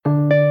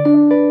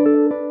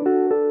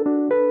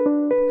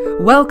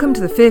Welcome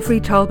to the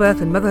Fear-Free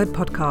Childbirth and Motherhood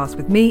podcast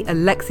with me,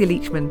 Alexia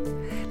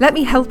Leachman. Let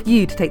me help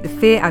you to take the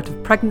fear out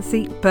of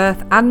pregnancy,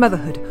 birth and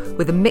motherhood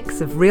with a mix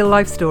of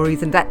real-life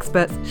stories and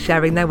experts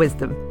sharing their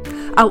wisdom.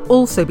 I'll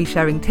also be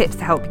sharing tips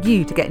to help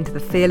you to get into the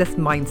fearless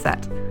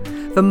mindset.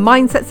 For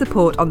mindset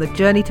support on the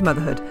journey to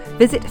motherhood,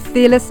 visit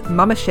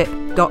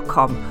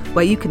fearlessmamaship.com,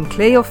 where you can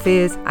clear your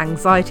fears,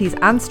 anxieties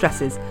and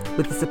stresses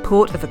with the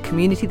support of a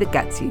community that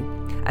gets you.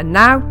 And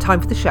now, time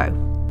for the show.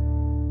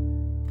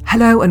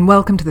 Hello and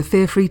welcome to the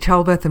Fear-Free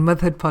Childbirth and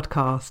Motherhood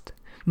podcast.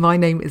 My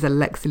name is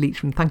Alexia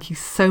Leachman. Thank you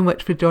so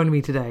much for joining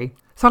me today.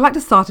 So I'd like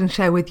to start and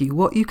share with you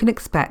what you can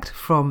expect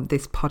from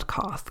this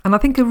podcast. And I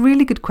think a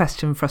really good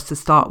question for us to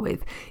start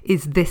with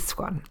is this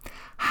one.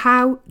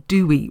 How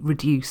do we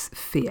reduce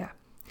fear?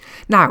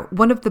 Now,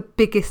 one of the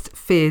biggest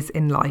fears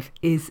in life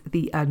is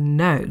the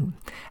unknown.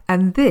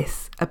 And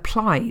this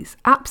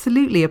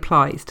absolutely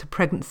applies to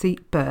pregnancy,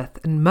 birth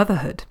and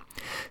motherhood.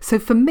 So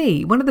for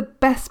me, one of the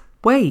best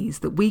ways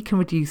that we can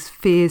reduce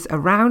fears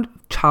around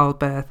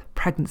childbirth,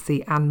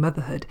 pregnancy and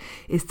motherhood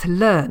is to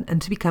learn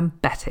and to become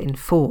better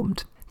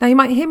informed. Now you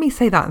might hear me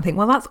say that and think,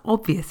 well, that's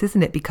obvious,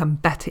 isn't it? Become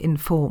better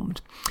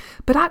informed.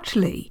 But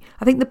actually,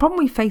 I think the problem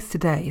we face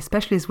today,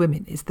 especially as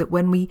women, is that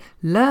when we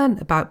learn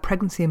about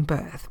pregnancy and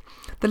birth,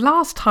 the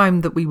last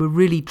time that we were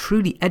really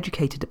truly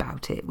educated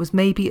about it was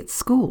maybe at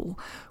school,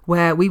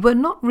 where we were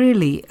not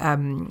really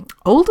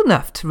old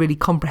enough to really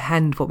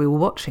comprehend what we were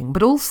watching.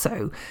 But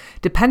also,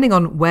 depending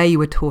on where you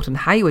were taught and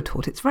how you were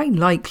taught, it's very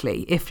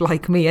likely, if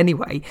like me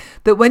anyway,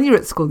 that when you're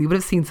at school, you would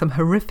have seen some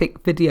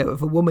horrific video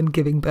of a woman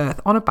giving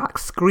birth on her back,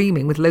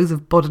 screaming with loads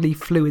of bodily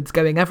fluids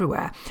going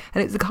everywhere.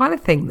 And it's the kind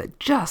of thing that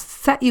just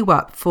set you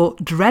up for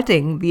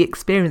dreading the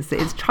experience that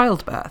is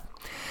childbirth.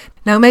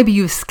 Now, maybe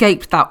you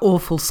escaped that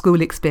awful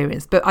school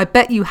experience, but I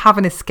bet you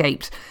haven't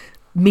escaped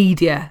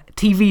media,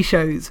 TV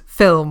shows,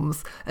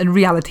 films, and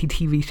reality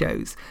TV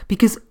shows,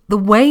 because the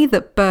way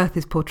that birth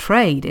is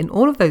portrayed in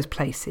all of those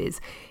places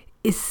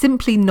is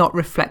simply not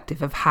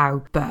reflective of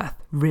how birth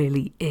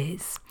really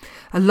is.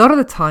 A lot of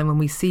the time when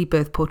we see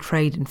birth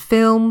portrayed in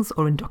films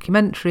or in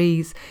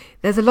documentaries,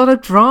 there's a lot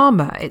of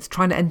drama. It's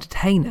trying to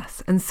entertain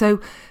us. And so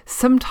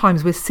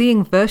sometimes we're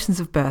seeing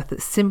versions of birth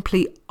that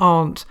simply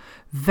aren't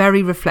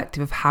very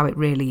reflective of how it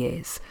really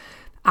is.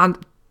 And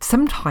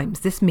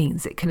sometimes this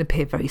means it can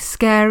appear very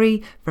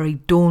scary, very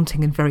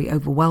daunting and very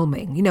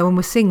overwhelming. You know, when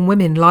we're seeing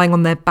women lying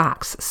on their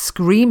backs,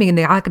 screaming in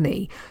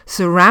agony,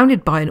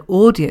 surrounded by an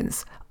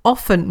audience,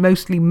 often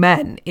mostly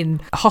men in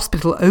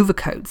hospital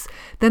overcoats,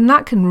 then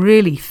that can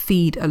really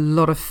feed a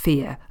lot of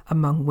fear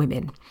among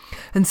women.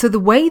 And so the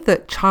way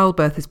that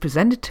childbirth is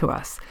presented to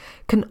us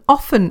can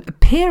often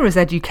appear as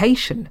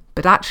education,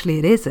 but actually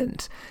it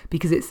isn't,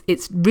 because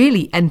it's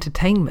really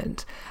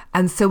entertainment.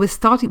 And so we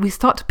start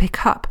to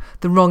pick up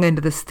the wrong end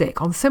of the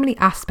stick on so many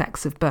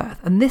aspects of birth,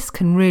 and this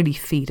can really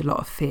feed a lot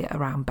of fear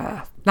around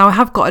birth. Now, I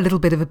have got a little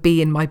bit of a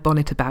bee in my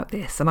bonnet about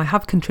this, and I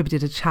have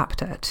contributed a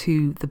chapter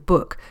to the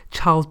book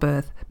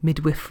Childbirth,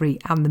 Midwifery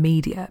and the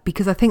Media,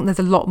 because I think there's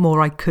a lot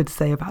more I could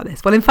say about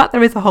this. Well, in fact,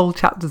 there is a whole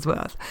chapter's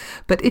worth.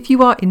 But if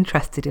you are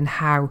interested in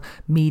how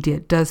media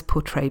does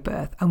portray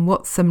birth and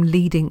what some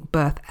leading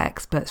birth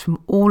experts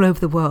from all over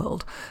the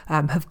world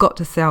have got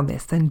to say on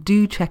this, then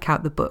do check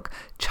out the book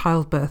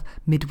Childbirth,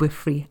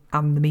 Midwifery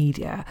and the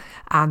Media,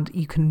 and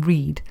you can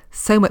read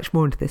so much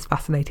more into this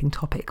fascinating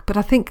topic. But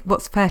I think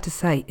what's fair to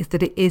say is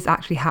that it is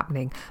actually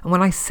happening. And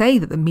when I say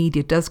that the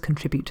media does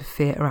contribute to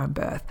fear around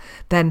birth,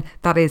 then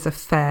that is a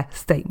fair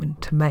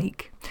statement to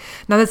make.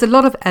 Now, there's a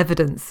lot of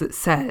evidence that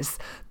says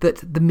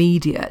that the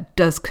media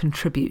does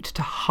contribute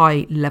to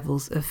high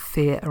levels of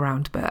fear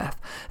around birth.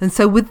 And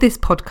so with this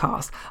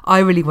podcast, I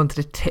really wanted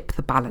to tip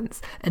the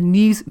balance and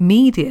use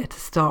media to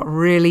start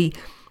really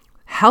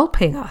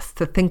helping us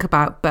to think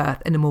about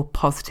birth in a more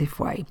positive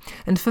way.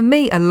 And for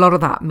me, a lot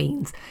of that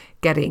means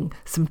getting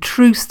some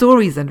true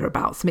stories under our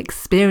belt, some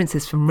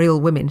experiences from real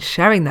women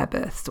sharing their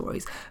birth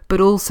stories, but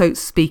also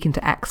speaking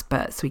to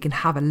experts so we can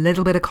have a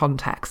little bit of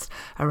context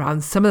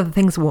around some of the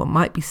things we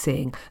might be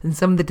seeing and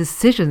some of the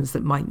decisions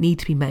that might need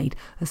to be made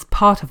as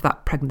part of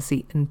that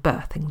pregnancy and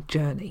birthing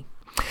journey.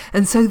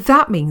 And so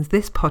that means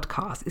this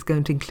podcast is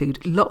going to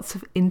include lots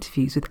of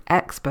interviews with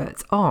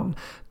experts on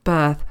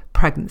birth,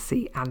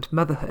 pregnancy and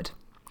motherhood.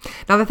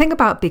 Now, the thing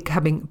about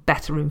becoming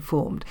better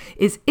informed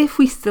is if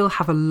we still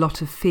have a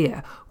lot of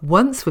fear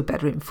once we're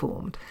better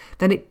informed,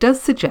 then it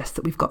does suggest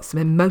that we've got some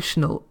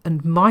emotional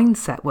and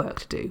mindset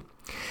work to do.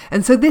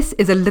 And so this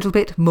is a little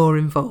bit more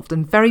involved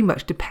and very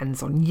much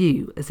depends on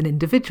you as an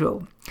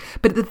individual.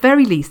 But at the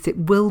very least, it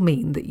will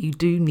mean that you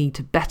do need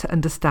to better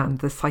understand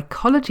the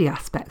psychology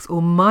aspects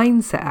or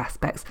mindset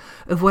aspects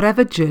of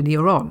whatever journey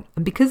you're on.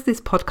 And because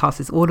this podcast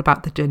is all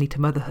about the journey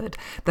to motherhood,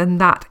 then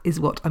that is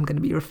what I'm going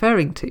to be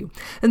referring to.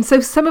 And so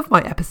some of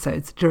my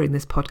episodes during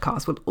this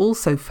podcast will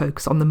also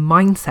focus on the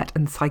mindset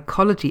and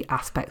psychology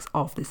aspects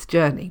of this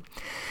journey.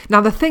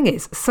 Now, the thing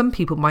is, some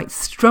people might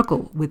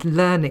struggle with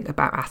learning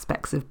about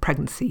aspects of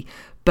pregnancy,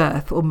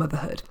 birth or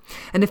motherhood.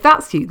 And if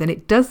that's you, then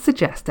it does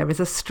suggest there is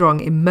a strong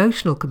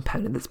emotional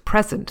component that's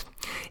present.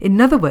 In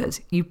other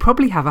words, you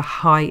probably have a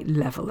high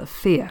level of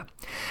fear.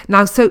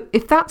 Now, so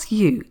if that's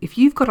you, if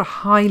you've got a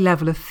high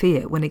level of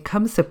fear when it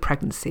comes to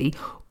pregnancy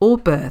or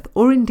birth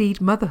or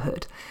indeed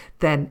motherhood,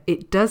 then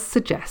it does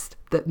suggest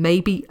that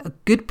maybe a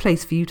good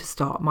place for you to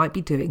start might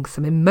be doing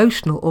some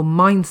emotional or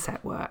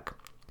mindset work.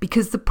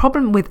 Because the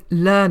problem with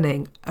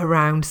learning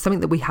around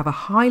something that we have a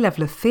high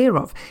level of fear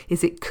of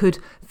is it could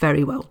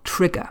very well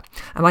trigger.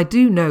 And I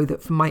do know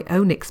that from my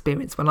own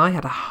experience, when I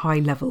had a high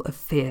level of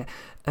fear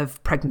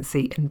of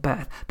pregnancy and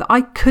birth, that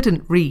I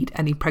couldn't read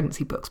any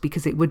pregnancy books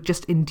because it would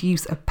just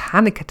induce a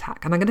panic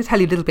attack. And I'm going to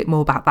tell you a little bit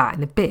more about that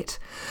in a bit.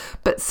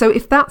 But so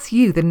if that's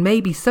you, then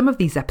maybe some of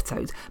these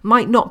episodes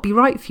might not be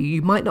right for you.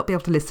 You might not be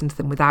able to listen to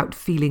them without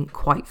feeling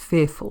quite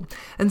fearful.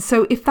 And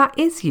so if that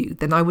is you,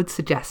 then I would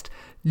suggest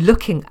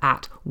looking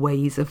at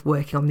ways of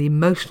working on the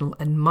emotional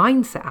and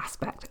mindset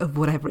aspect of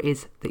whatever it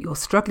is that you're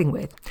struggling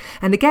with.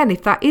 And again,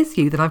 if that is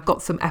you, then I've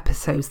got some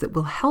episodes that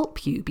will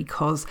help you,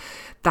 because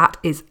that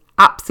is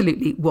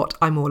absolutely what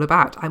I'm all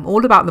about. I'm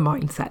all about the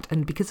mindset,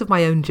 and because of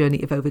my own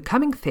journey of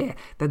overcoming fear,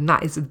 then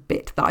that is a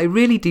bit that I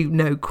really do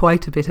know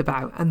quite a bit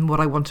about and what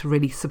I want to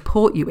really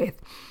support you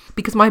with.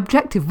 Because my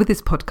objective with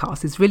this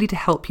podcast is really to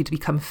help you to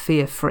become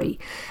fear-free.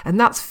 And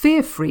that's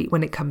fear-free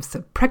when it comes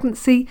to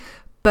pregnancy,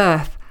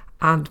 birth,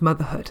 and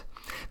motherhood.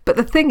 But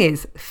the thing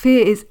is,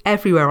 fear is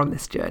everywhere on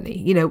this journey.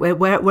 You know,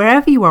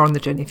 wherever you are on the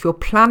journey, if you're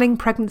planning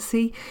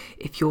pregnancy,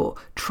 if you're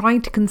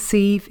trying to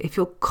conceive, if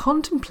you're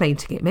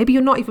contemplating it, maybe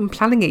you're not even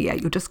planning it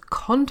yet, you're just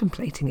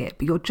contemplating it,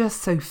 but you're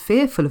just so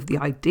fearful of the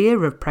idea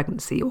of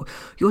pregnancy, or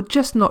you're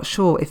just not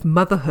sure if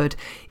motherhood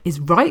is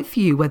right for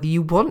you, whether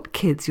you want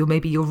kids, or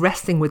maybe you're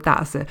wrestling with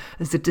that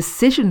as a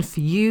decision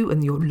for you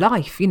and your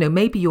life. You know,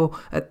 maybe you're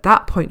at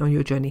that point on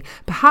your journey.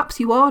 Perhaps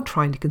you are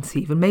trying to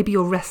conceive, and maybe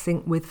you're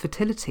wrestling with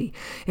fertility,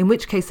 in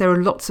which case there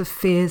are lots of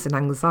fears and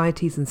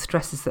anxieties and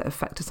stresses that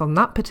affect us on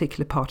that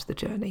particular part of the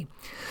journey.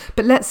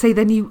 But let's say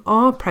then you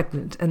are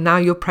pregnant, and now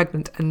you're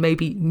pregnant and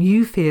maybe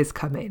new fears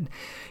come in.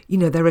 You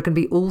know, there are going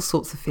to be all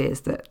sorts of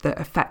fears that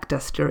affect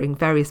us during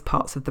various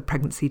parts of the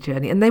pregnancy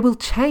journey, and they will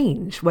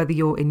change whether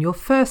you're in your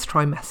first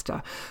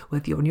trimester,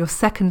 whether you're in your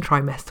second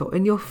trimester, or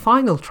in your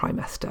final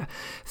trimester.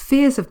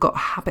 Fears have got a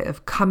habit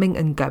of coming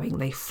and going.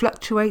 They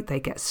fluctuate, they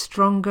get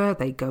stronger,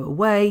 they go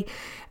away.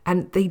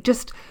 And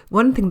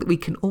one thing that we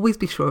can always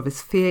be sure of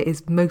is fear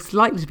is most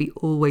likely to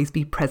always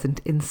be present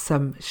in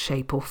some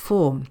shape or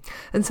form.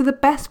 And so the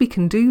best we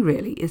can do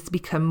really is to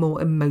become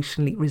more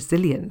emotionally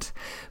resilient.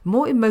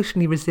 More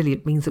emotionally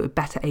resilient means that we're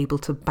better able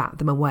to bat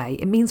them away.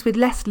 It means we're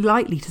less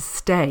likely to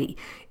stay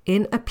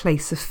in a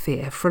place of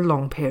fear for a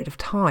long period of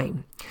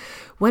time.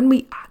 When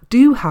we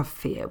do have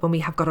fear, when we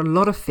have got a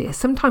lot of fear,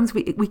 sometimes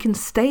we can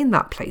stay in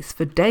that place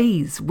for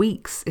days,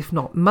 weeks, if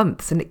not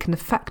months, and it can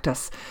affect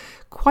us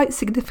quite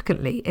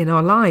significantly in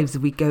our lives.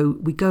 We go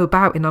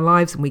about in our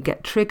lives and we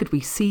get triggered. We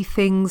see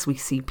things, we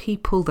see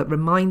people that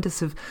remind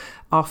us of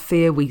our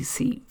fear. We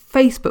see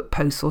Facebook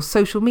posts or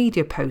social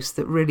media posts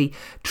that really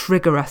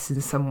trigger us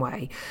in some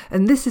way.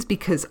 And this is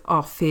because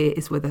our fear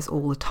is with us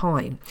all the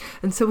time.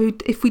 And so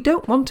if we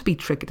don't want to be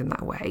triggered in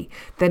that way,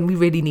 then we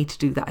really need to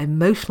do that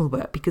emotional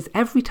work, because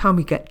every time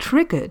we get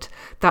triggered,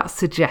 that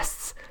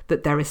suggests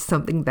that there is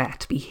something there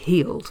to be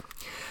healed.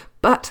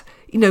 But,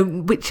 you know,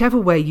 whichever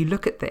way you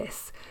look at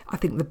this, I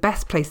think the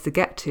best place to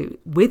get to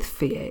with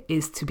fear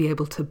is to be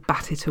able to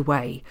bat it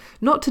away,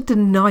 not to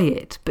deny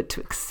it, but to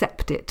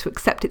accept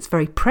its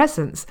very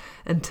presence,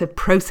 and to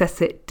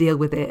process it, deal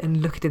with it,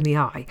 and look it in the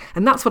eye.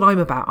 And that's what I'm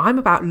about. I'm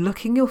about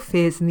looking your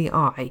fears in the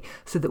eye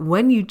so that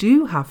when you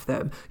do have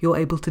them, you're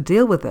able to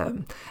deal with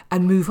them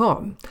and move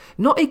on,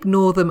 not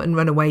ignore them and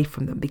run away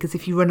from them. Because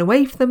if you run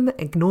away from them,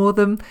 ignore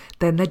them,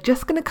 then they're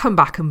just going to come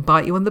back and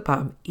bite you on the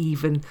bum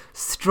even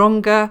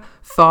stronger,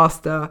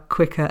 faster,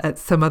 quicker at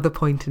some other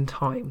point in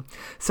time.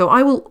 So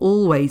I will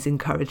always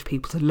encourage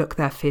people to look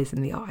their fears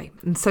in the eye.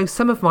 And so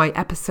some of my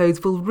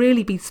episodes will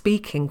really be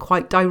speaking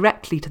quite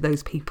directly to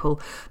those people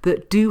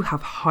that do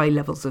have high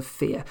levels of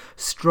fear,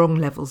 strong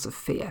levels of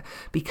fear,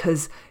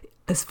 because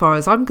as far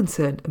as I'm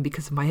concerned, and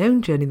because of my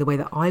own journey, the way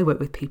that I work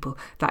with people,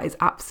 that is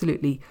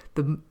absolutely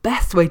the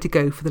best way to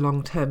go for the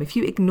long term. If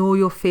you ignore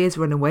your fears,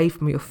 run away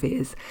from your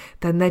fears,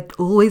 then they're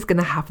always going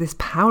to have this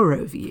power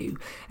over you,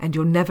 and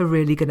you're never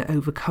really going to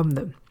overcome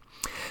them.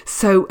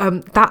 So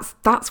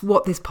that's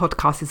what this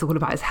podcast is all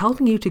about, is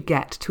helping you to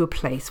get to a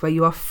place where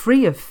you are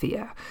free of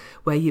fear,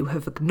 where you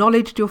have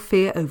acknowledged your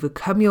fear,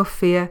 overcome your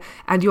fear,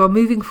 and you are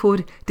moving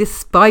forward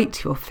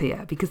despite your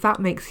fear, because that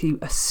makes you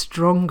a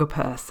stronger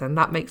person.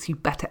 That makes you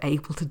better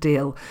able to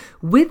deal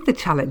with the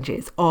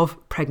challenges of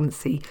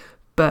pregnancy,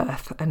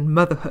 birth, and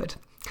motherhood.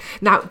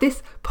 Now,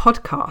 this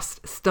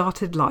podcast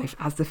started life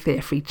as the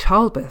Fear-Free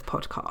Childbirth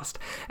podcast,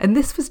 and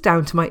this was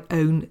down to my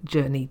own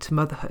journey to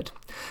motherhood.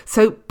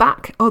 So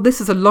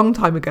this is a long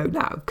time ago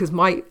now, because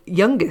my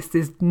youngest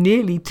is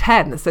nearly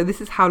 10, so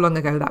this is how long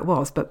ago that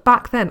was. But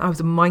back then, I was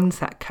a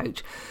mindset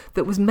coach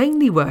that was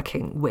mainly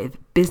working with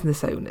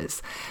business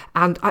owners.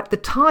 And at the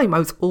time, I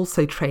was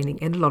also training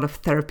in a lot of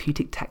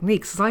therapeutic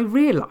techniques, as I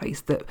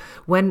realised that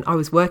when I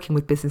was working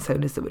with business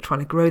owners that were trying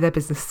to grow their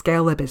business,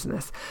 scale their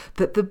business,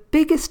 that the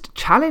biggest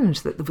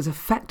challenge that was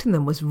affecting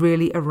them was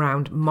really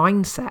around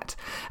mindset.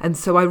 And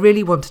so I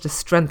really wanted to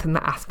strengthen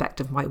that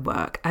aspect of my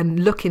work and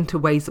look into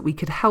ways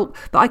that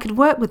I could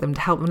work with them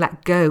to help them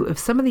let go of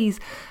some of these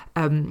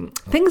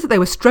things that they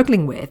were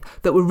struggling with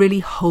that were really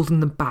holding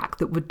them back,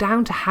 that were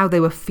down to how they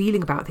were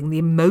feeling about things, the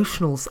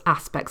emotional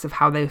aspects of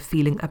how they were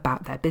feeling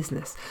about their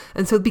business.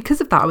 And so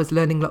because of that, I was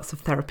learning lots of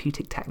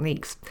therapeutic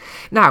techniques.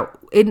 Now,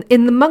 in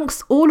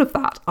amongst all of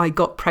that, I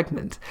got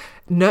pregnant.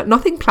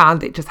 Nothing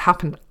planned, it just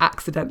happened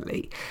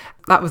accidentally.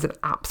 That was an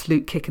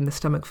absolute kick in the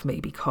stomach for me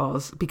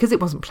because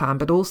it wasn't planned,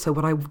 but also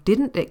what I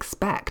didn't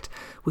expect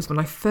was when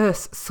I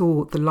first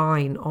saw the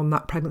line on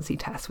that pregnancy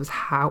test was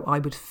how I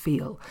would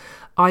feel.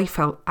 I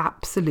felt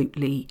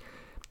absolutely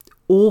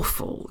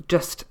awful,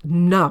 just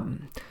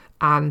numb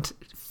and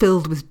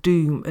filled with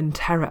doom and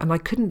terror. And I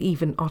couldn't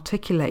even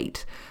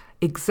articulate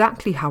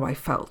exactly how I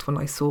felt when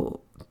I saw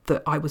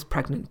that I was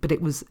pregnant, but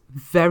it was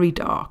very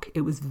dark,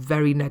 it was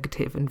very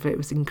negative, and it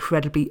was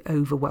incredibly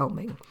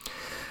overwhelming.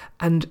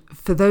 And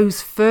for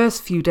those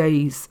first few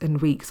days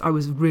and weeks, I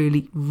was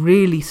really,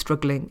 really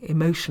struggling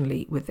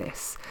emotionally with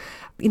this.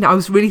 I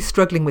was really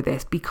struggling with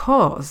this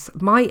because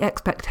my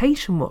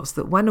expectation was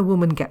that when a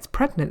woman gets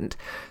pregnant,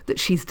 that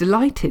she's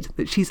delighted,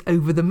 that she's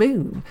over the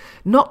moon,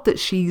 not that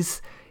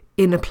she's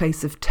in a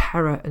place of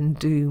terror and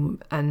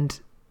doom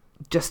and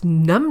just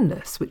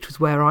numbness, which was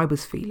where I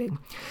was feeling.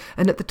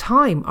 And at the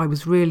time, I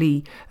was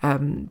really,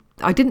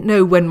 I didn't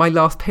know when my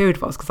last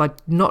period was because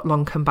I'd not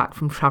long come back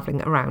from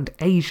travelling around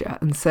Asia.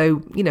 And so,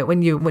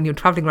 when you're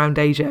travelling around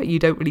Asia, you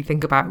don't really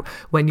think about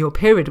when your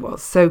period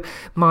was. So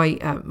my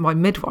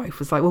midwife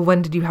was like, well,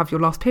 when did you have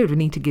your last period? We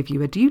need to give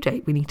you a due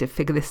date. We need to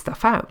figure this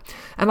stuff out.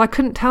 And I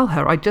couldn't tell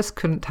her. I just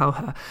couldn't tell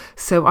her.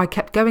 So I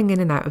kept going in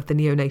and out of the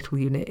neonatal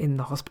unit in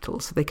the hospital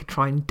so they could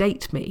try and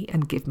date me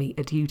and give me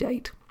a due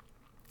date.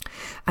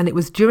 And it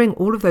was during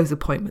all of those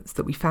appointments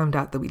that we found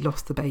out that we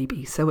lost the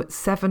baby. So at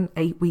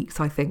 7-8 weeks,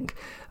 I think,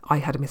 I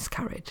had a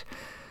miscarriage.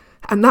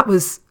 And that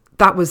was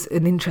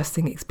an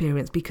interesting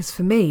experience because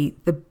for me,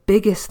 the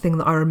biggest thing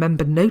that I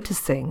remember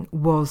noticing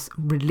was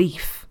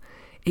relief.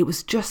 It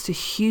was just a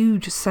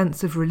huge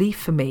sense of relief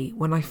for me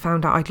when I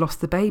found out I'd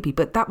lost the baby.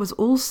 But that was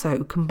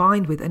also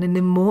combined with an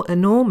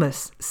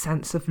enormous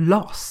sense of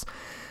loss.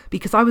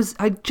 Because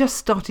I just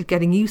started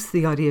getting used to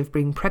the idea of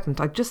being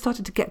pregnant. I just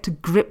started to get to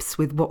grips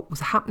with what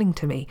was happening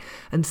to me.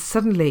 And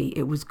suddenly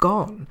it was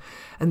gone.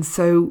 And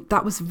so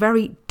that was a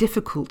very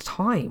difficult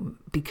time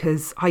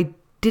because I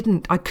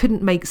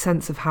couldn't make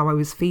sense of how I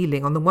was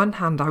feeling. On the one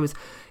hand, I was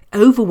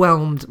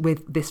overwhelmed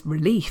with this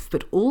relief,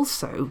 but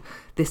also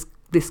this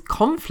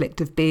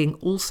conflict of being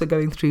also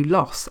going through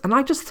loss. And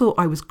I just thought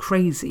I was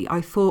crazy. I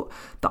thought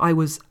that I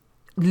was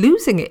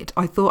losing it.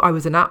 I thought I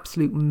was an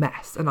absolute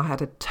mess and I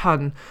had a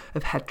ton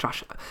of head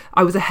trash.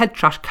 I was a head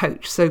trash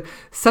coach. So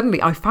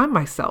suddenly I found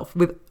myself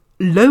with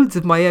loads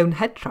of my own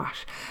head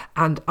trash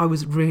and I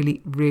was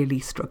really,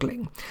 really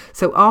struggling.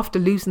 So after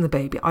losing the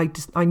baby,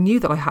 I knew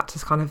that I had to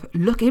kind of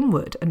look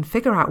inward and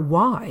figure out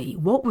why.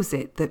 What was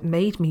it that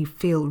made me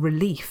feel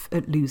relief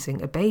at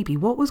losing a baby?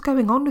 What was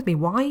going on with me?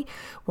 Why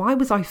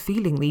was I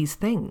feeling these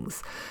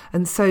things?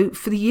 And so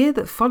for the year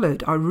that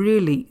followed, I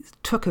really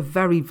took a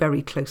very,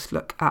 very close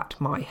look at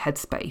my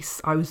headspace.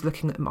 I was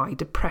looking at my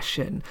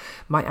depression,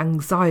 my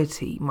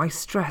anxiety, my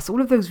stress, all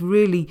of those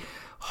really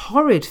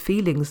horrid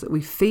feelings that we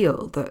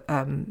feel that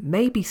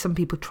maybe some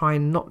people try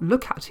and not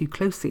look at too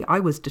closely. I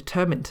was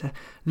determined to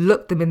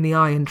look them in the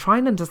eye and try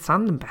and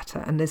understand them better.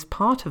 And as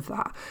part of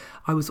that,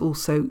 I was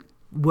also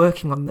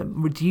working on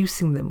them,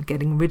 reducing them,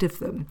 getting rid of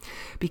them,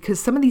 because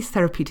some of these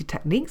therapeutic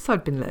techniques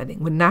I'd been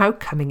learning were now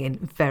coming in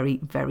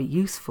very, very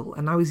useful.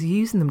 And I was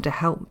using them to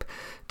help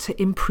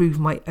to improve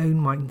my own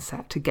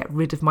mindset, to get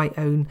rid of my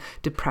own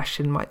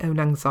depression, my own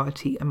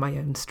anxiety and my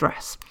own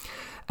stress.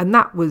 And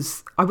that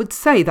was, I would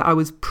say that I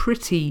was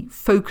pretty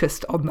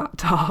focused on that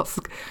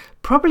task,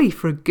 probably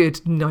for a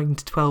good 9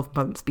 to 12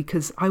 months,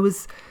 because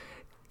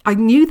I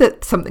knew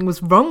that something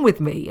was wrong with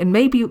me, and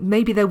maybe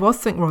there was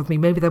something wrong with me,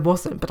 maybe there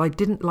wasn't, but I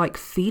didn't like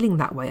feeling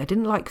that way. I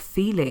didn't like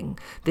feeling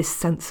this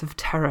sense of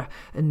terror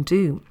and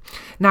doom.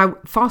 Now,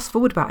 fast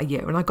forward about a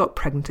year and I got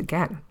pregnant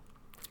again.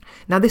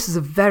 Now, this is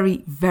a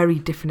very, very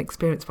different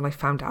experience when I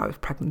found out I was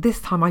pregnant.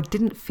 This time, I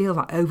didn't feel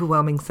that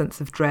overwhelming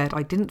sense of dread.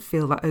 I didn't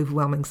feel that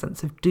overwhelming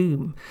sense of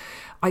doom.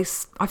 I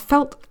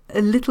felt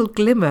a little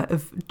glimmer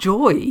of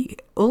joy,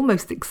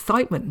 almost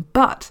excitement,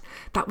 but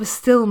that was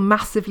still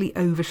massively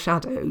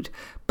overshadowed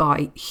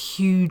by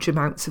huge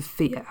amounts of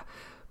fear.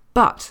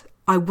 But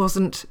I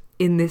wasn't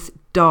in this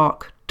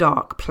dark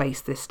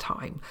place this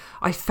time.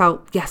 I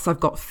felt, yes,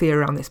 I've got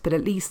fear around this, but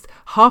at least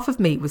half of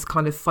me was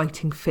kind of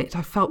fighting fit.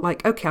 I felt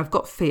like, okay, I've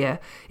got fear.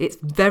 It's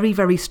very,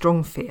 very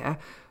strong fear,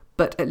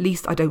 but at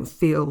least I don't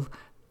feel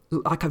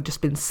like I've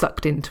just been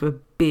sucked into a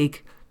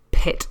big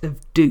pit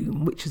of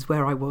doom, which is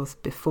where I was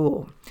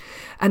before.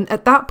 And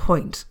at that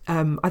point,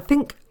 I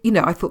think,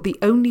 I thought the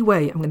only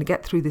way I'm going to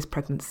get through this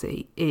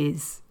pregnancy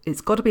is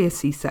it's got to be a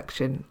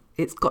C-section.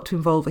 It's got to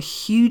involve a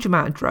huge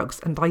amount of drugs,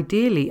 and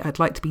ideally I'd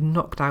like to be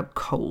knocked out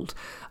cold.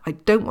 I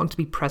don't want to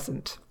be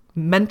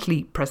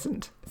mentally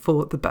present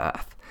for the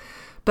birth.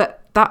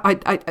 But that,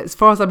 I as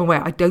far as I'm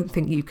aware, I don't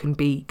think you can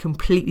be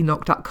completely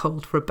knocked out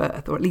cold for a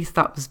birth, or at least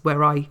that was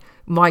where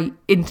my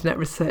internet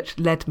research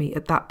led me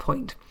at that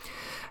point.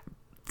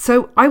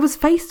 So I was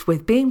faced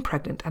with being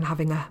pregnant and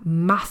having a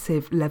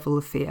massive level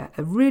of fear,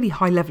 a really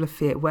high level of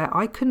fear, where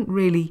I couldn't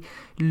really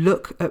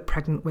look at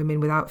pregnant women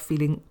without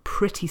feeling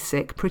pretty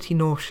sick, pretty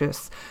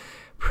nauseous,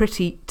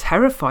 pretty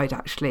terrified,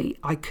 actually.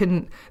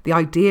 The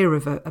idea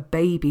of a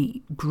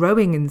baby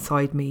growing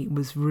inside me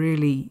was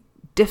really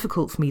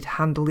difficult for me to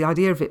handle. The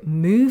idea of it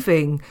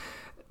moving,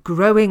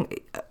 growing,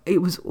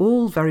 it was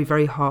all very,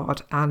 very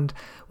hard. And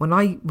when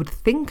I would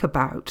think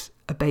about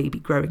a baby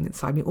growing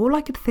inside me, all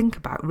I could think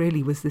about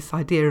really was this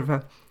idea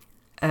of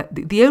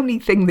the only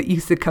thing that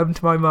used to come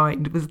to my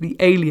mind was the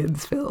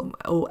Aliens film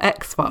or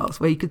X-Files,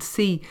 where you could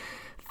see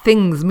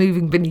things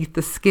moving beneath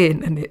the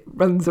skin and it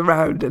runs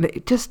around, and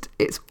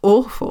it's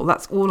awful.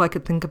 That's all I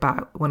could think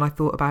about when I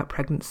thought about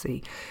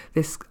pregnancy.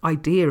 This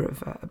idea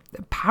of a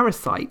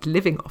parasite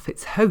living off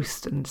its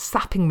host and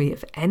sapping me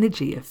of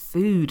energy, of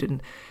food,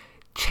 and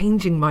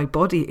changing my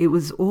body. It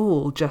was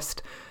all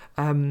just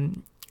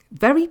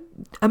very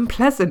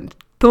unpleasant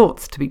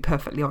thoughts, to be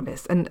perfectly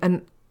honest.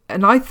 And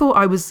I thought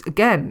I was,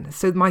 again,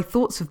 so my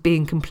thoughts of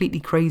being completely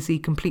crazy,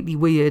 completely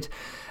weird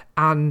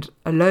and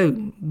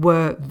alone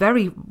were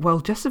very well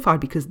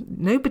justified, because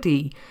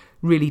nobody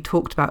really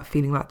talked about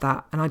feeling like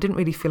that. And I didn't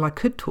really feel I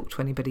could talk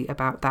to anybody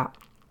about that.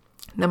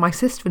 Now, my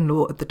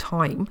sister-in-law at the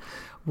time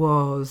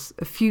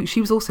she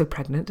was also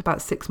pregnant,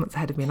 about 6 months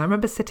ahead of me. And I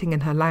remember sitting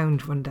in her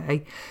lounge one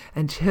day,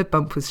 and her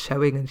bump was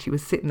showing, and she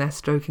was sitting there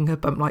stroking her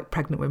bump like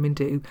pregnant women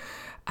do.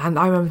 And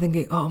I remember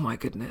thinking, oh my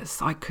goodness,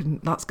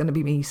 that's going to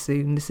be me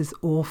soon. This is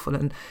awful.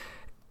 And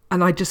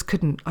I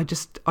couldn't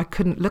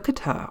look at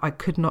her. I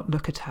could not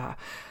look at her.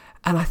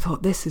 And I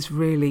thought, this is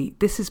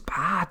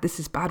bad. This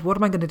is bad. What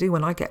am I going to do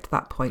when I get to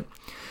that point?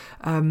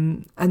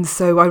 And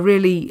so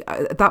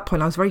at that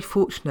point, I was very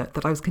fortunate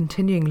that I was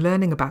continuing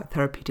learning about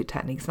therapeutic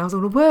techniques, and I was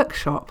on a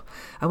workshop.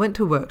 I went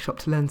to a workshop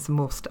to learn some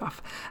more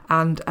stuff,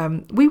 and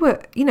we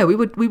were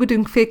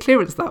doing fear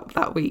clearance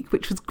that week,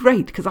 which was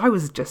great, because I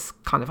was just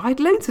I had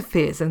loads of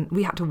fears, and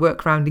we had to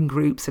work around in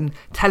groups and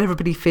tell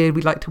everybody fear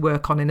we'd like to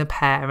work on in a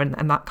pair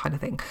and that kind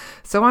of thing.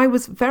 So I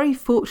was very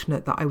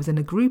fortunate that I was in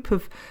a group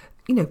of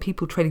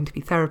people training to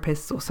be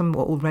therapists, or some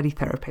were already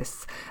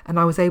therapists. And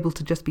I was able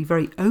to just be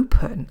very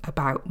open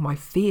about my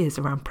fears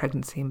around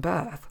pregnancy and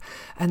birth.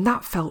 And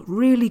that felt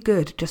really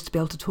good, just to be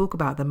able to talk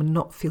about them and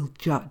not feel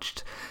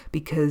judged.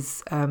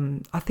 Because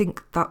I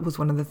think that was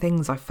one of the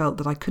things I felt,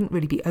 that I couldn't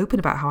really be open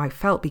about how I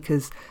felt,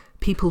 because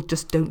people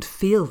just don't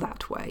feel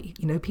that way.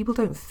 People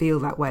don't feel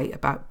that way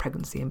about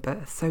pregnancy and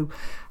birth. So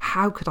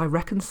how could I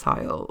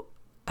reconcile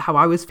how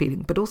I was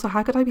feeling, but also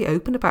how could I be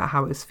open about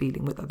how I was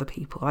feeling with other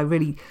people? I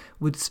really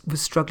was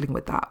struggling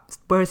with that.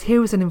 Whereas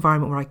here was an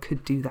environment where I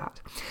could do that.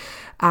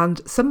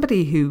 And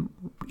somebody who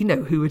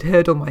had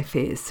heard all my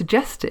fears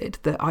suggested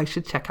that I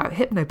should check out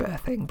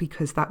hypnobirthing,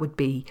 because that would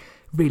be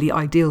really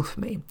ideal for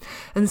me.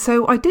 And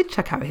so I did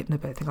check out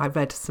hypnobirthing. I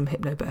read some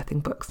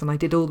hypnobirthing books, and I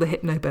did all the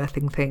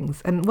hypnobirthing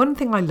things. And one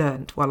thing I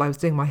learned while I was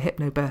doing my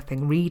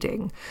hypnobirthing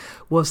reading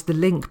was the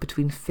link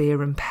between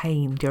fear and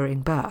pain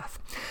during birth.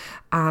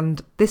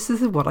 And this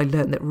is what I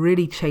learned that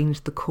really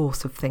changed the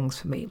course of things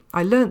for me.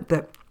 I learned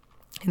that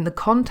in the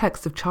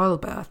context of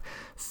childbirth,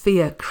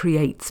 fear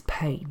creates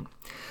pain.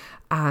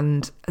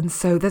 And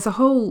so there's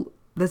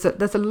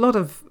a lot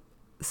of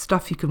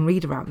stuff you can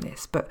read around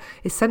this, but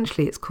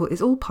essentially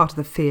it's all part of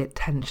the fear,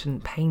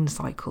 tension, pain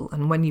cycle.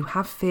 And when you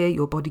have fear,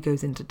 your body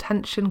goes into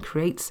tension,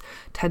 creates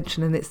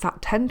tension, and it's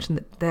that tension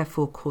that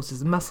therefore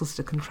causes muscles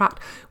to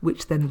contract,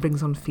 which then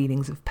brings on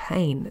feelings of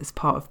pain as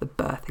part of the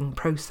birthing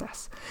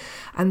process.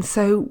 And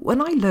so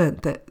when I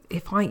learned that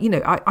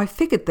I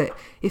figured that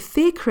if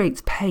fear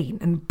creates pain,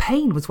 and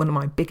pain was one of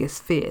my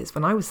biggest fears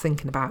when I was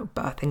thinking about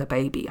birthing a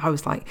baby, I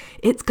was like,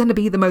 it's going to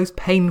be the most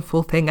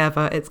painful thing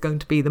ever. It's going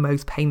to be the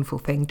most painful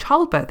thing.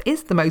 Childbirth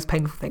is the most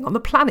painful thing on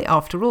the planet,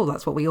 after all.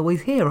 That's what we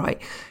always hear,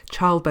 right?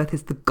 Childbirth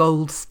is the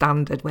gold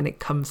standard when it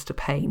comes to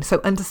pain. So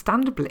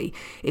understandably,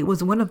 it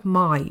was one of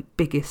my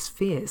biggest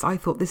fears. I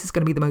thought, this is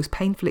going to be the most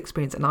painful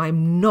experience, and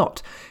I'm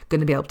not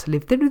going to be able to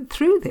live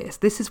through this.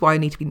 This is why I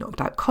need to be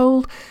knocked out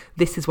cold.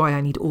 This is why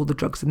I need all the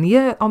drugs in the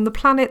air on the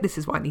planet. This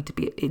is why it needs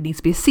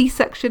to be a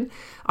C-section.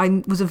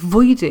 I was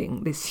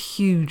avoiding this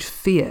huge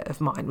fear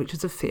of mine, which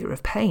was a fear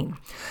of pain.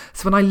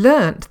 So when I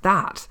learned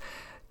that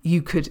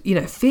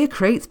fear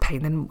creates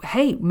pain, then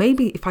hey,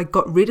 maybe if I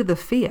got rid of the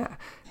fear,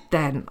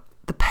 then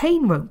the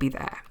pain won't be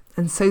there.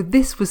 And so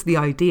this was the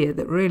idea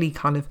that really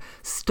kind of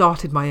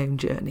started my own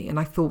journey. And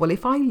I thought, well,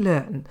 if I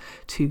learn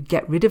to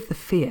get rid of the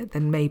fear,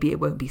 then maybe it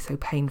won't be so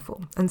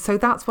painful. And so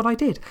that's what I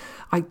did.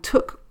 I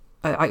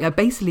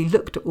basically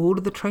looked at all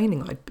of the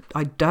training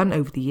I'd done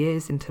over the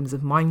years in terms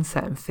of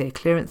mindset and fear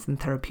clearance and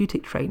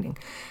therapeutic training.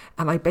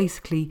 And I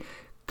basically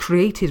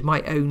created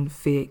my own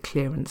fear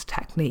clearance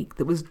technique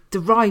that was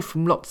derived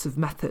from lots of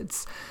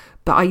methods.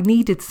 But I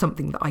needed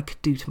something that I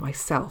could do to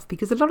myself,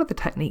 because a lot of the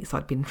techniques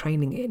I'd been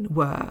training in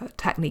were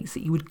techniques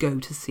that you would go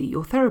to see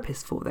your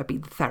therapist for. There'd be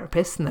the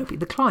therapist and there'd be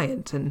the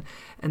client, and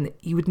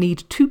you would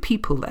need two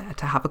people there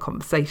to have a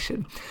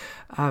conversation.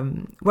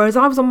 Whereas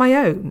I was on my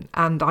own,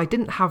 and I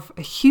didn't have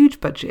a huge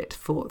budget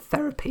for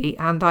therapy,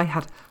 and I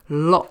had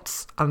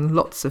lots and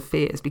lots of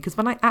fears, because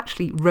when I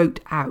actually wrote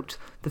out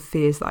the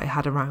fears that I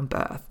had around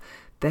birth,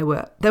 there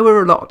were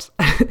a lot.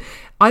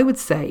 I would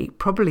say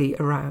probably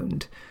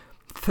around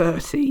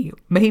 30,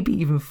 maybe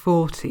even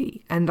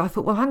 40. And I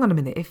thought, well, hang on a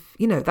minute, if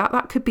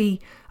that could be,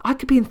 I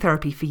could be in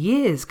therapy for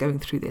years going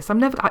through this.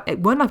 One,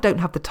 I don't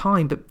have the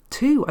time, but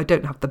two, I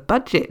don't have the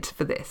budget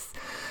for this.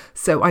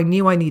 So I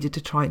knew I needed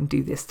to try and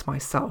do this to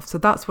myself. So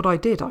that's what I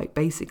did. I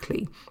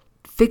basically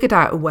figured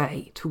out a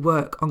way to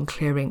work on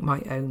clearing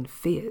my own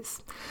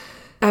fears.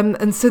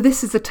 And so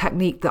this is a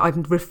technique that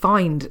I've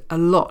refined a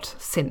lot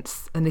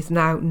since, and is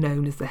now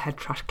known as the head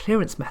trash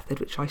clearance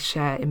method, which I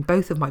share in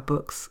both of my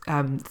books,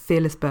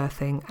 Fearless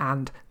Birthing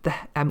and the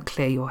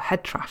Clear Your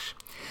Head Trash.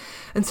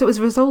 And so as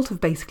a result of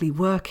basically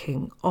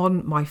working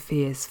on my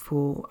fears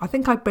I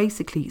think I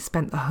basically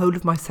spent the whole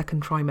of my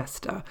second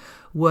trimester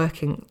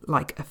working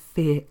like a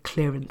fear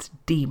clearance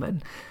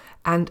demon.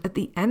 And at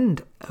the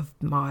end of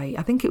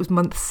I think it was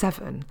month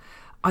 7,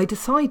 I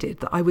decided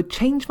that I would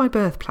change my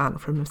birth plan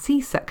from a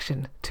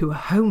C-section to a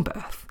home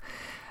birth.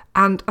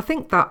 And I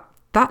think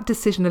that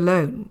decision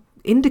alone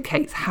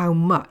indicates how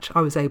much I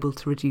was able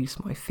to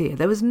reduce my fear.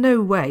 There was no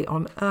way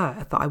on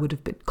earth that I would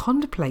have been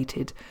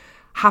contemplated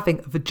having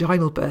a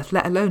vaginal birth,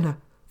 let alone a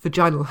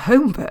vaginal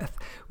home birth,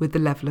 with the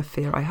level of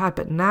fear I had.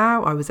 But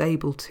now I was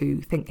able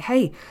to think,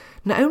 hey,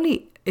 not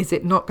only is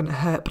it not going to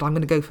hurt, but I'm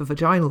going to go for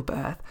vaginal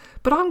birth,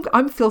 but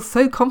I feel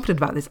so confident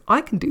about this,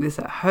 I can do this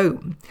at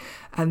home.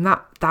 And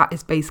that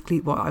is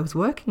basically what I was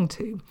working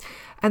to.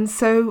 And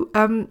so,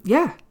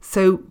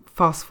 so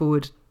fast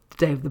forward the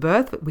day of the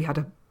birth, we had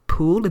a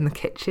pool in the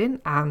kitchen,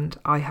 and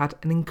I had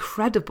an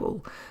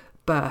incredible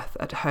birth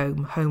at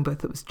home birth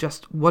that was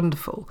just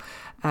wonderful.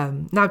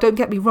 Now, don't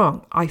get me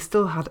wrong, I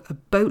still had a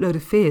boatload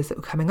of fears that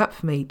were coming up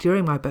for me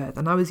during my birth,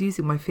 and I was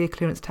using my fear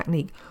clearance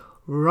technique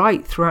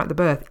right throughout the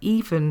birth,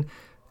 even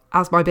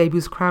as my baby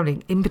was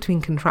crowning in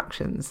between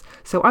contractions.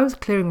 So I was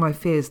clearing my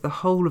fears the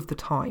whole of the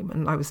time.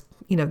 And I was,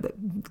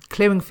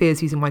 clearing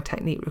fears using my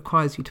technique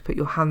requires you to put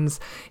your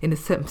hands in a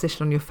certain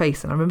position on your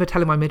face. And I remember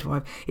telling my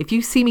midwife, if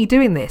you see me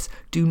doing this,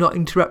 do not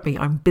interrupt me.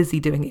 I'm busy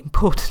doing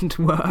important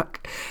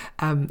work.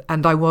 And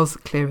I was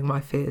clearing my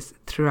fears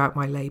throughout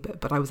my labour.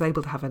 But I was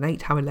able to have an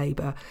 8-hour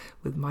labour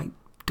with my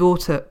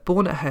daughter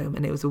born at home.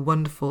 And it was a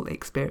wonderful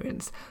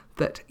experience.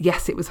 But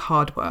yes, it was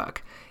hard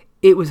work.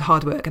 It was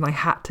hard work, and I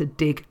had to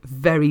dig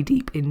very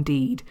deep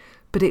indeed,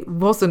 but it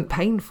wasn't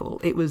painful.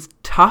 It was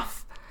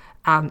tough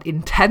and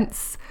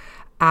intense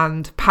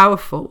and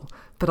powerful,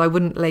 but I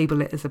wouldn't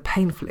label it as a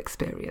painful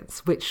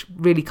experience, which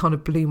really kind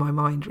of blew my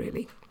mind,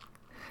 really.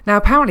 Now,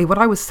 apparently what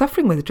I was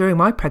suffering with during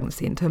my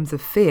pregnancy in terms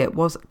of fear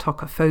was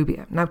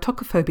tokophobia. Now,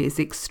 tokophobia is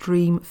the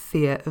extreme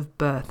fear of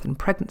birth and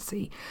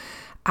pregnancy.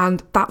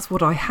 And that's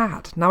what I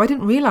had. Now, I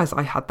didn't realise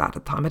I had that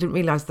at the time. I didn't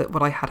realise that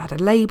what I had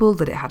a label,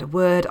 that it had a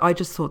word. I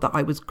just thought that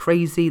I was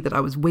crazy, that I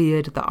was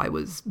weird, that I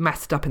was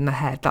messed up in the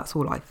head. That's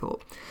all I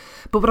thought.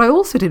 But what I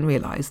also didn't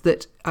realise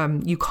that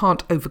you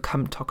can't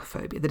overcome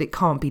tokophobia, that it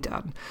can't be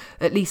done.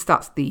 At least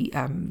that's the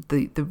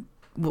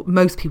what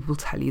most people will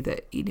tell you,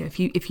 that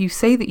if you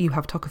say that you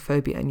have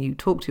tokophobia and you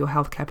talk to your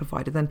healthcare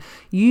provider, then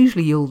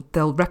usually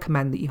they'll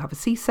recommend that you have a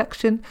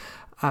C-section.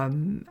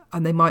 And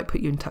they might put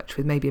you in touch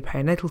with maybe a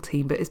perinatal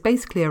team, but it's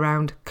basically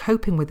around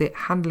coping with it,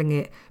 handling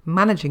it,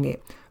 managing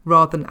it,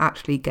 rather than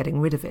actually getting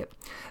rid of it.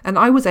 And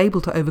I was able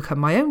to overcome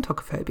my own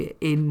tokophobia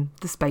in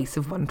the space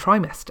of 1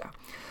 trimester.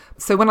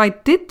 So when I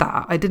did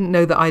that, I didn't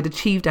know that I'd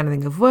achieved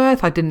anything of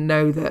worth. I didn't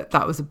know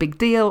that was a big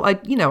deal.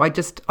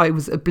 I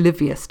was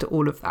oblivious to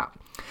all of that.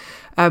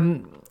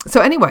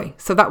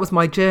 So that was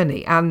my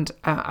journey, and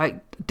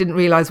I didn't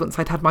realise once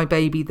I'd had my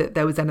baby that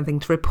there was anything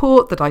to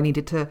report, that I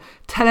needed to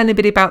tell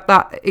anybody about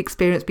that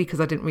experience, because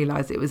I didn't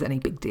realise it was any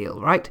big deal,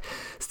 right?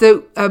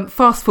 So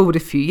fast forward a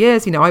few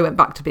years, I went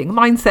back to being a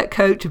mindset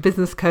coach, a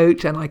business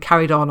coach, and I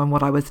carried on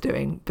what I was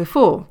doing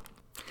before.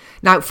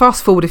 Now,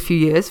 fast forward a few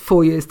years,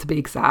 4 years to be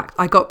exact,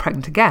 I got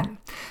pregnant again.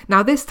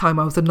 Now, this time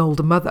I was an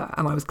older mother,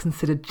 and I was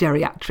considered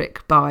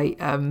geriatric by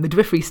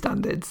midwifery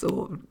standards,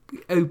 or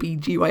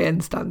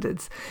OBGYN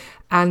standards.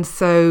 And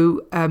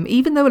so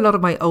even though a lot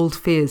of my old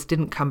fears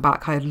didn't come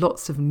back, I had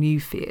lots of new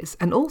fears.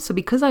 And also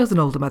because I was an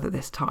older mother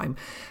this time,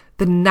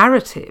 the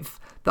narrative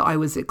that I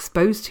was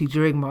exposed to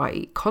during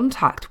my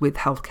contact with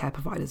healthcare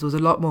providers was a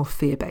lot more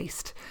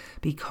fear-based,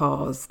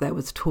 because there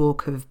was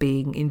talk of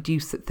being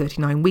induced at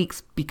 39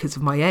 weeks because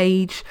of my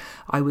age.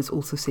 I was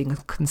also seeing a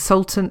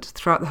consultant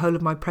throughout the whole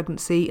of my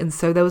pregnancy, and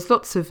so there was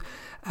lots of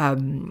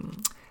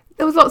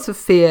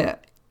fear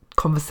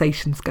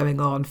conversations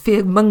going on,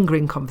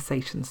 fear-mongering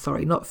conversations,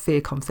 sorry, not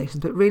fear conversations,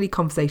 but really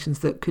conversations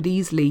that could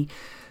easily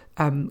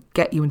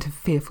get you into a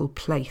fearful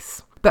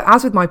place. But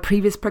as with my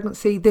previous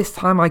pregnancy, this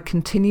time I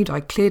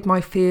cleared my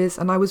fears,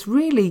 and I was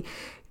really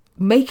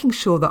making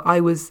sure that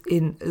I was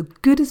in as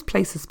good a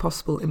place as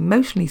possible,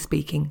 emotionally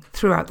speaking,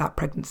 throughout that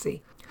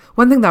pregnancy.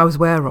 One thing that I was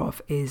aware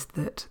of is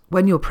that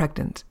when you're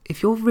pregnant,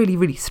 if you're really,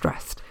 really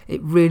stressed,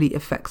 it really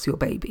affects your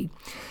baby.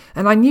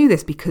 And I knew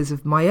this because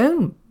of my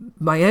own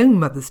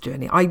mother's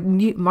journey. I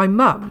knew my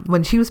mum,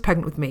 when she was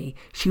pregnant with me,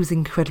 she was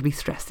incredibly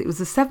stressed. It was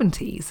the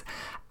 70s,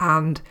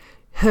 and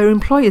her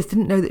employers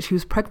didn't know that she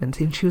was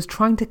pregnant, and she was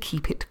trying to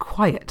keep it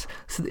quiet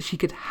so that she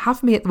could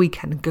have me at the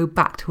weekend and go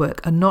back to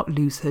work and not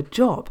lose her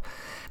job.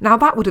 Now,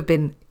 that would have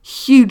been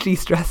hugely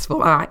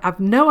stressful. I have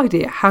no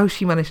idea how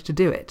she managed to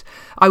do it.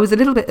 I was a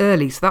little bit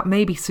early, so that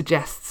maybe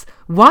suggests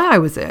why I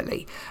was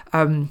early.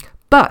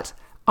 But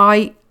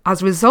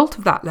as a result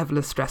of that level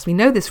of stress, we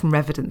know this from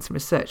evidence and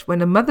research,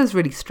 when a mother's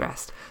really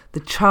stressed, the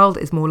child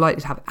is more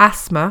likely to have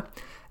asthma,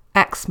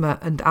 eczema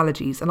and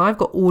allergies, and I've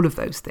got all of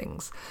those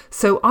things.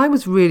 So I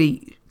was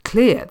really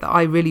clear that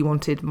I really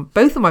wanted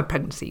both of my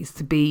pregnancies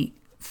to be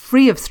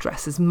free of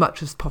stress as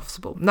much as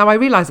possible. Now, I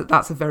realise that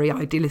that's a very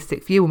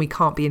idealistic view and we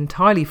can't be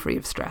entirely free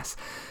of stress,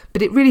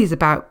 but it really is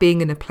about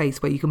being in a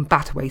place where you can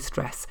bat away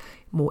stress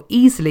more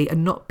easily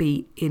and not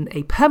be in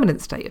a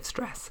permanent state of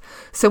stress.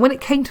 So when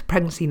it came to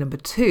pregnancy number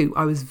 2,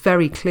 I was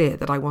very clear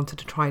that I wanted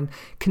to try and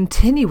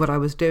continue what I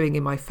was doing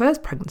in my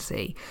first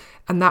pregnancy,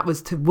 and that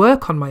was to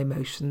work on my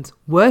emotions,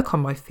 work on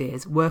my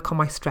fears, work on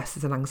my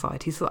stresses and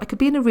anxieties, so that I could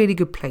be in a really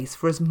good place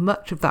for as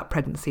much of that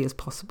pregnancy as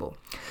possible.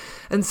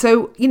 And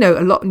so,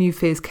 a lot of new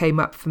fears came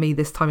up for me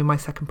this time in my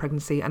second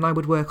pregnancy, and I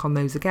would work on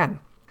those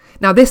again.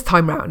 Now, this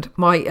time round,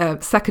 my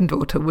second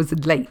daughter was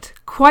late,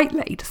 quite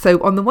late.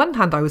 So on the one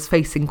hand, I was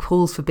facing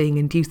calls for being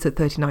induced at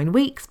 39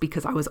 weeks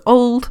because I was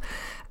old.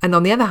 And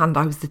on the other hand,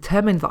 I was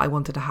determined that I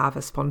wanted to have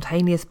a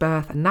spontaneous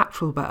birth, a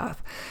natural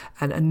birth,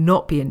 and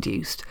not be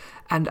induced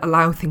and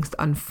allow things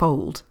to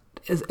unfold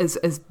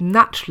as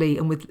naturally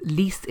and with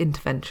least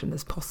intervention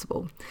as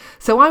possible.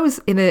 So I was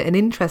in an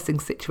interesting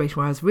situation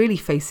where I was really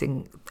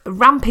facing a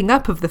ramping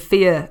up of the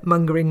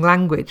fear-mongering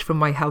language from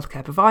my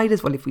healthcare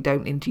providers. Well, if we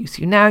don't induce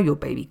you now, your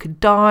baby could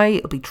die.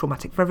 It'll be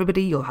traumatic for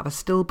everybody. You'll have a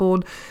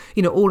stillborn.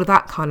 All of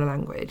that kind of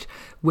language,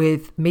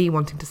 with me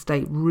wanting to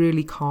stay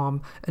really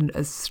calm and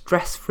as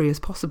stress-free as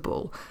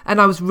possible.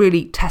 And I was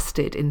really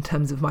tested in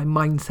terms of my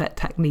mindset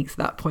techniques at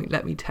that point,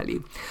 let me tell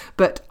you.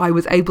 But I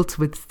was able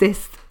to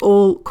resist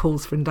all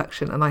calls for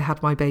induction, and I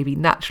had my baby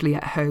naturally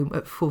at home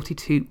at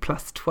 42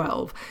 plus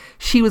 12.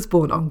 She was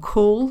born on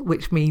call,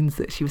 which means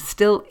that she was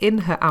still in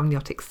her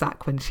amniotic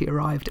sac when she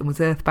arrived and was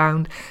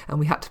earthbound, and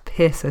we had to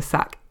pierce her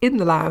sac in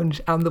the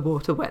lounge, and the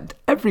water went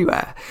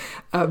everywhere.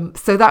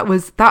 So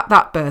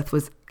that birth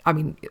was,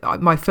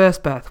 my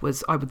first birth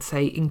was, I would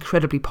say,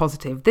 incredibly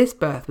positive. This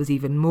birth was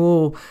even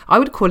more, I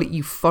would call it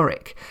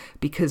euphoric,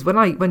 because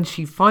when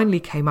she finally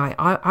came out,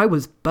 I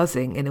was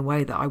buzzing in a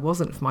way that I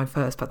wasn't for my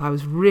first birth.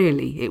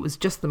 It was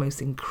just the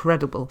most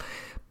incredible,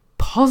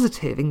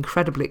 positive,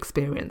 incredible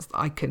experience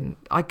that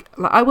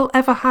I will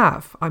ever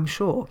have, I'm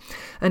sure.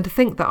 And to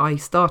think that I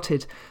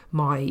started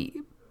my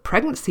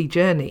pregnancy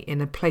journey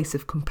in a place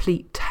of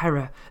complete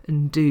terror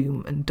and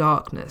doom and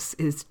darkness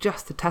is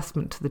just a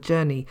testament to the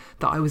journey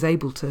that I was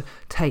able to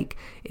take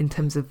in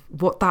terms of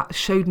what that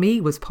showed me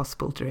was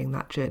possible during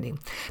that journey.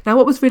 Now,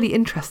 what was really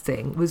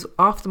interesting was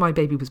after my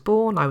baby was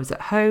born, I was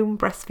at home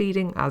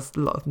breastfeeding, as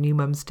a lot of new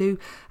mums do,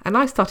 and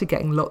I started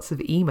getting lots of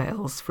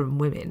emails from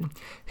women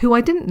who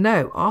I didn't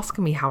know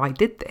asking me how I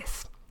did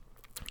this.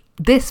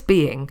 This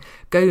being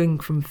going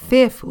from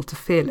fearful to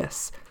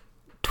fearless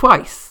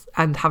twice,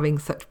 and having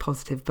such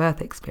positive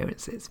birth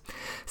experiences.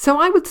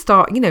 So I would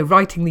start,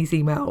 writing these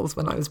emails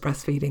when I was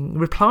breastfeeding,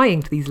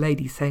 replying to these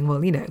ladies saying,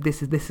 well,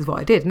 this is what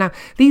I did. Now,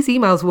 these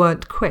emails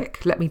weren't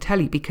quick, let me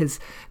tell you, because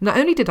not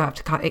only did I have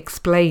to kind of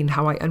explain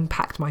how I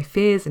unpacked my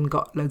fears and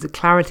got loads of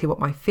clarity what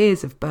my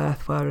fears of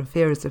birth were and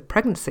fears of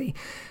pregnancy,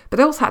 but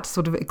I also had to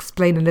sort of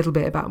explain a little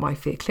bit about my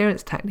fear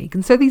clearance technique.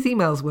 And so these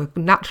emails were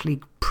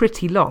naturally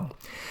pretty long.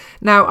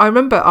 Now, I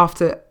remember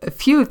after a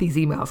few of these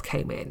emails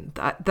came in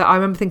that I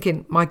remember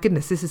thinking, my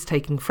goodness, this is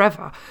taking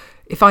forever.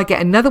 If I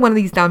get another one of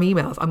these damn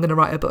emails, I'm going to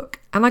write a book.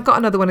 And I got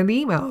another one of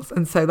the emails.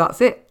 And so that's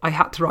it. I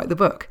had to write the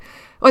book.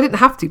 Well, I didn't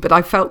have to, but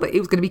I felt that it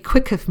was going to be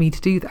quicker for me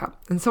to do that.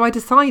 And so I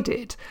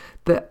decided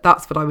that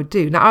that's what I would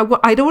do. Now,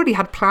 I'd already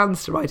had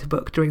plans to write a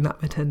book during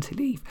that maternity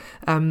leave.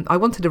 I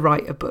wanted to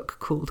write a book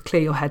called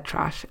Clear Your Head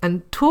Trash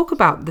and talk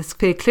about this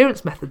fear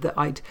clearance method that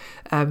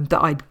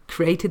I'd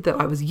created, that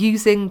I was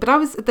using. But I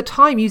was at the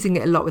time using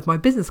it a lot with my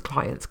business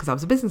clients because I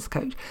was a business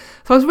coach.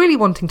 So I was really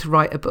wanting to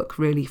write a book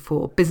really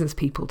for business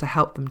people to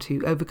help them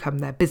to overcome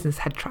their business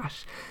head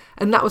trash.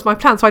 And that was my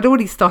plan. So I'd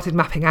already started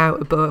mapping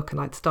out a book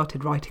and I'd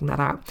started writing that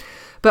out.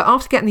 But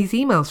after getting these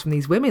emails from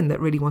these women that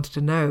really wanted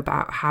to know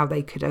about how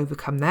they could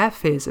overcome their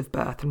fears of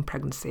birth and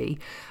pregnancy,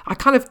 I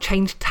kind of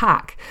changed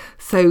tack.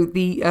 So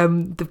the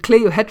Clear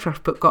Your Head Trash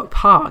book got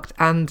parked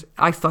and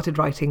I started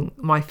writing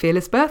my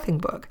Fearless Birthing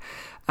book.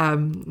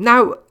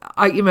 Now,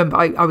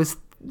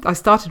 I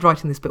started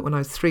writing this book when I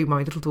was 3.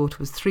 My little daughter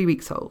was 3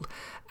 weeks old.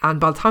 And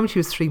by the time she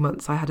was 3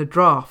 months, I had a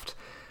draft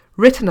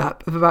written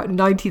up of about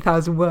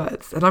 90,000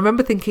 words. And I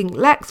remember thinking,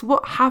 Lex,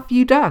 what have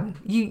you done?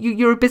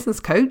 You're a business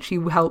coach.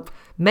 You help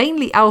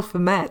mainly alpha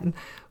men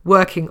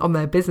working on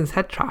their business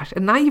head trash.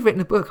 And now you've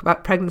written a book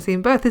about pregnancy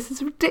and birth. This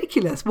is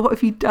ridiculous. What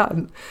have you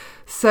done?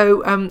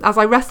 So as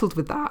I wrestled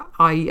with that,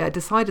 I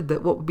decided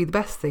that what would be the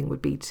best thing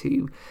would be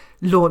to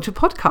launch a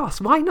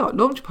podcast. Why not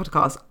launch a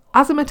podcast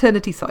as a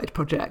maternity side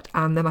project?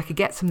 And then I could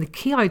get some of the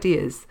key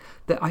ideas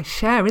that I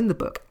share in the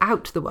book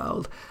out to the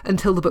world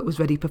until the book was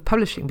ready for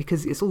publishing,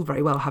 because it's all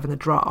very well having a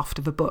draft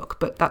of a book,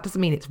 but that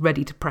doesn't mean it's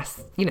ready to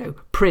press,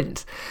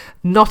 print.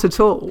 Not at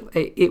all.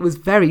 It was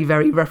very,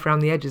 very rough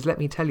around the edges, let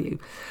me tell you.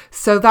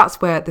 So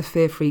that's where the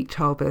Fear-Free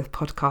Childbirth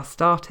podcast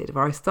started,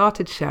 where I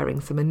started sharing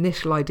some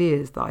initial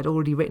ideas that I'd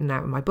already written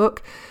out in my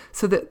book,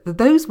 so that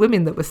those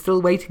women that were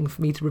still waiting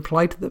for me to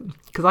reply to them,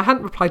 because I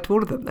hadn't replied to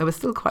all of them, there was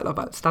still quite a lot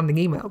of outstanding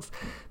emails,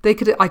 I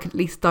could at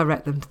least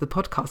direct them to the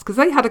podcast, because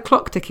they had a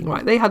clock ticking,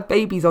 right? They had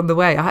babies on the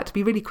way. I had to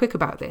be really quick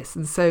about this.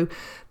 And so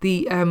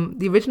the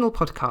original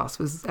podcast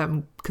was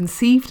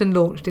conceived and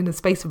launched in a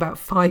space of about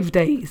 5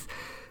 days.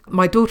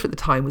 My daughter at the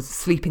time was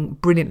sleeping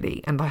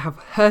brilliantly, and I have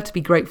her to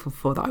be grateful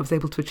for that I was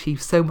able to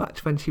achieve so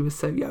much when she was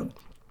so young.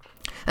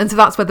 And so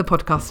that's where the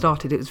podcast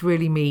started. It was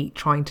really me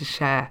trying to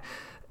share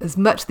as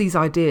much of these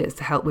ideas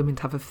to help women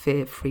to have a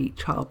fear-free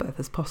childbirth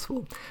as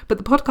possible. But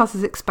the podcast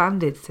has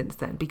expanded since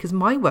then, because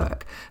my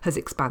work has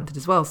expanded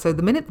as well. So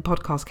the minute the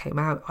podcast came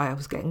out, I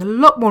was getting a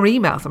lot more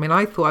emails. I mean,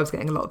 I thought I was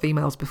getting a lot of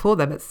emails before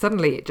then, but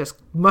suddenly it just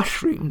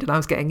mushroomed, and I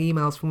was getting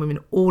emails from women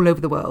all over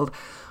the world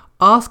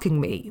asking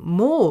me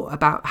more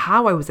about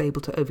how I was able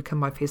to overcome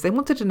my fears. They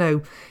wanted to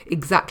know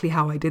exactly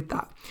how I did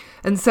that.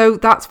 And so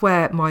that's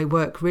where my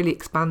work really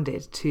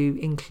expanded to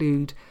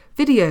include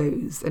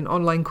videos and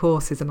online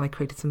courses, and I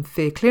created some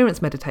fear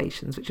clearance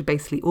meditations, which are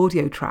basically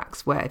audio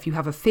tracks where if you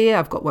have a fear,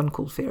 I've got one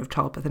called Fear of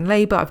Childbirth and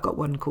Labour, I've got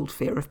one called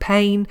Fear of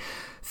Pain,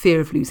 Fear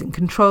of Losing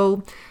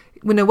Control.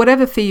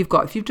 Whatever fear you've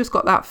got, if you've just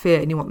got that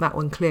fear and you want that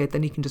one cleared,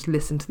 then you can just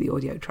listen to the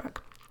audio track.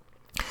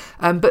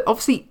 But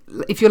obviously,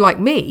 if you're like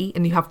me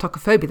and you have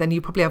tokophobia, then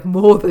you probably have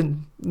more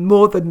than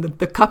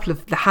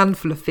the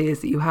handful of fears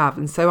that you have.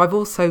 And so I've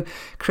also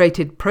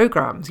created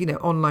programs,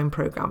 online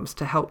programs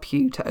to help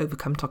you to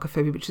overcome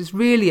tokophobia, which is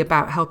really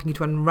about helping you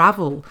to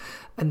unravel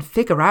and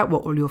figure out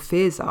what all your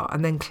fears are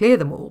and then clear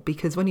them all.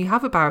 Because when you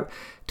have about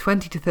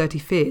 20 to 30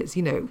 fears,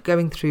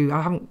 going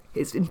through,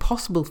 it's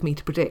impossible for me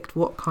to predict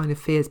what kind of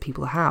fears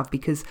people have,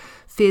 because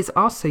fears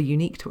are so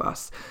unique to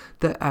us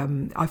that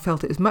I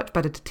felt it was much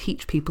better to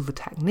teach people the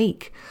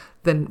technique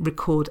than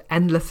record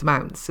endless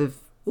amounts of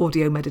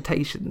audio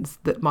meditations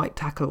that might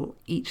tackle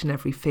each and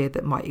every fear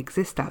that might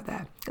exist out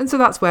there. And so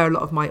that's where a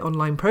lot of my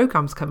online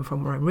programs come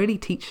from, where I'm really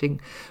teaching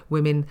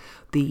women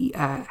the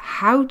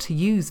how to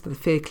use the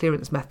fear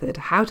clearance method,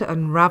 how to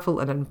unravel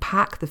and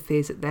unpack the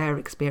fears that they're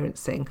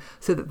experiencing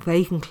so that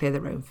they can clear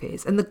their own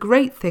fears. And the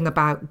great thing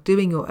about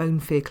doing your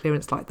own fear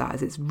clearance like that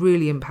is it's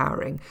really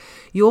empowering.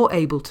 You're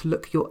able to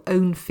look your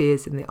own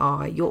fears in the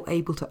eye, you're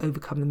able to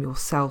overcome them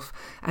yourself,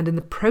 and in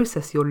the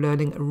process you're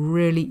learning a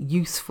really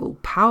useful,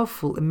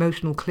 powerful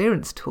emotional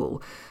clearance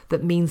tool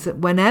that means that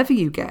whenever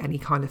you get any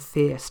kind of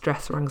fear,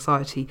 stress or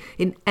anxiety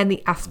in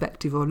any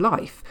aspect of your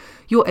life,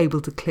 you're able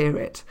to clear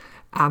it.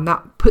 And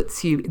that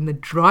puts you in the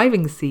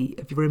driving seat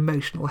of your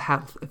emotional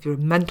health, of your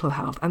mental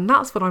health. And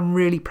that's what I'm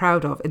really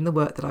proud of in the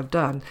work that I've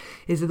done,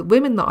 is that the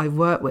women that I've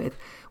worked with,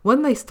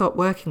 when they stop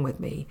working with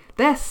me,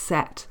 they're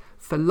set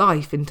for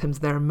life in terms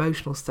of their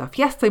emotional stuff.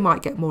 Yes, they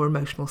might get more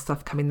emotional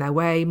stuff coming their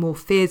way, more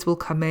fears will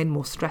come in,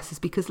 more stresses,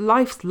 because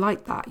life's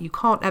like that. You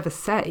can't ever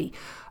say,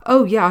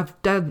 oh yeah,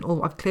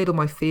 I've cleared all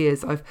my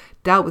fears, I've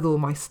dealt with all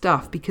my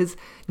stuff, because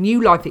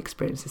new life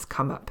experiences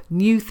come up,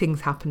 new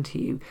things happen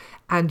to you,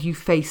 and you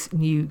face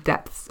new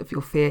depths of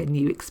your fear,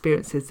 new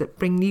experiences that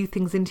bring new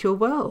things into your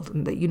world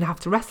and that you have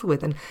to wrestle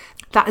with. And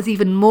that is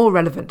even more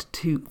relevant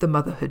to the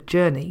motherhood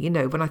journey.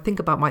 When I think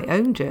about my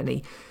own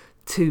journey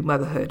to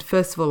motherhood,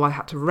 first of all, I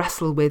had to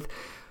wrestle with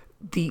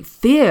the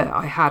fear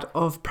I had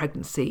of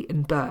pregnancy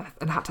and birth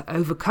and had to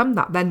overcome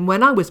that. Then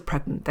when I was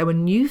pregnant, there were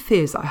new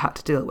fears I had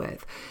to deal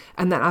with.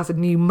 And then as a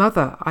new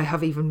mother, I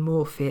have even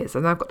more fears.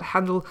 And I've got to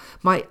handle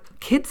my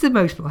kids'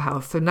 emotional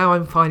health. So now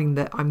I'm finding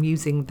that I'm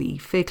using the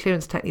fear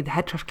clearance technique, the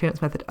head trash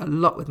clearance method, a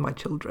lot with my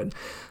children.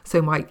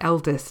 So my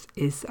eldest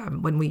is,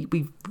 when we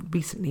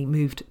recently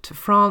moved to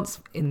France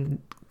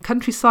in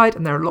countryside,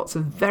 and there are lots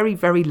of very,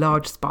 very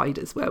large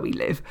spiders where we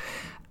live.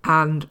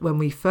 And when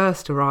we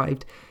first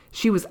arrived,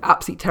 she was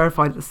absolutely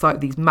terrified at the sight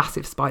of these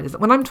massive spiders.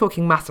 When I'm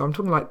talking massive, I'm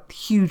talking like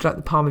huge, like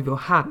the palm of your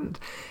hand.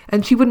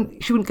 And she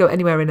wouldn't go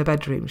anywhere in her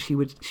bedroom. She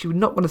would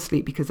not want to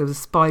sleep because there was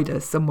a spider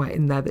somewhere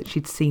in there that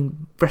she'd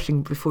seen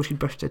brushing before she'd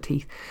brushed her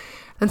teeth.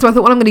 And so I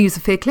thought, well, I'm going to use the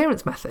fear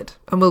clearance method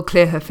and we'll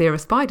clear her fear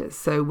of spiders.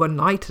 So one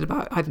night at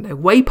about,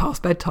 way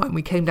past bedtime,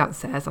 we came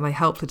downstairs and I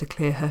helped her to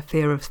clear her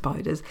fear of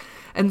spiders.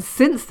 And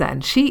since then,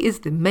 she is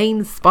the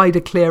main spider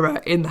clearer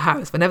in the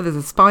house. Whenever there's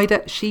a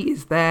spider, she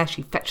is there.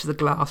 She fetches a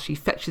glass, she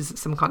fetches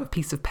some kind of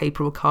piece of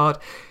paper or card,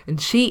 and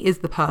she is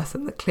the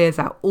person that clears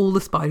out all the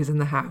spiders in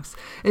the house.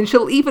 And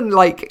she'll even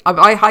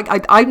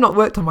I've not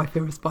worked on my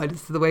fear of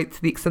spiders to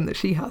the extent that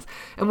she has.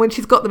 And when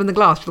she's got them in the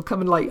glass, she'll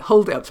come and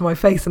hold it up to my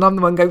face, and I'm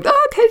the one going,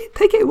 okay,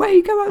 take it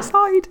away, go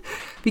outside,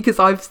 because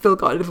I've still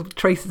got little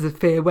traces of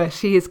fear, where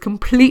she is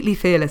completely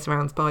fearless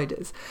around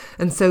spiders.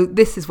 And so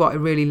this is what I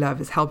really love,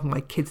 is helping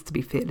my kids to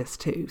be fearless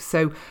too.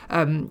 So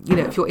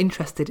if you're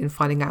interested in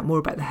finding out more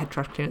about the head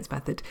trash clearance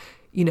method,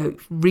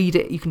 read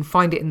it. You can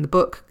find it in the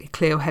book,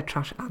 Clear Your Head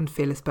Trash and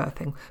Fearless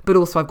Birthing. But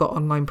also I've got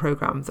online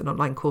programs and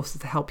online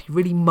courses to help you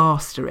really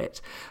master it.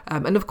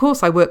 And of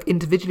course I work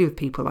individually with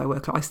people.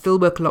 I still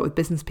work a lot with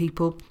business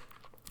people.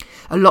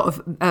 A lot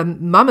of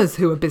mamas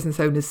who are business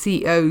owners,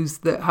 CEOs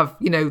that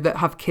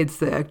have kids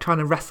that are trying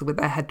to wrestle with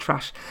their head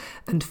trash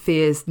and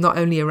fears, not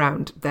only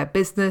around their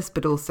business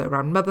but also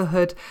around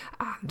motherhood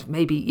and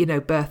maybe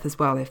birth as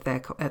well, if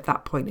they're at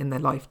that point in their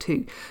life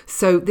too.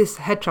 So this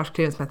head trash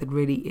clearance method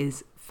really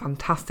is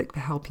fantastic for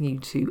helping you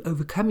to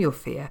overcome your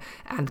fear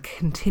and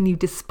continue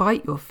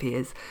despite your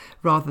fears,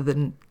 rather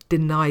than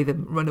deny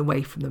them, run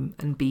away from them,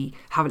 and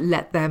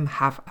let them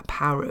have a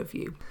power over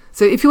you.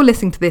 So if you're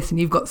listening to this and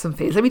you've got some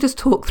fears, let me just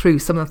talk through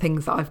some of the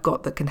things that I've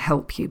got that can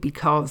help you,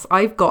 because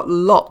I've got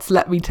lots,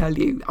 let me tell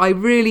you. I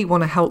really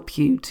want to help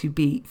you to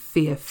be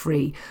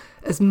fear-free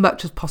as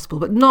much as possible,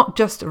 but not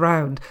just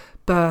around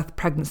birth,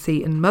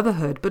 pregnancy and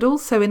motherhood, but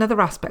also in other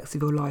aspects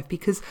of your life,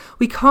 because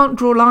we can't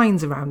draw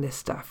lines around this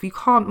stuff. You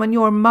can't, when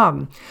you're a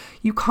mum,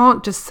 you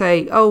can't just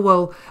say, oh,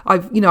 well,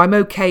 I'm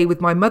okay with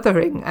my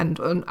mothering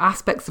and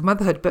aspects of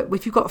motherhood. But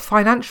if you've got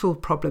financial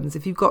problems,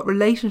 if you've got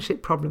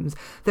relationship problems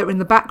that are in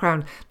the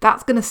background,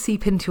 that's going to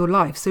seep into your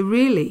life. So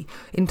really,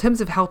 in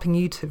terms of helping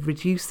you to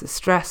reduce the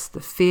stress,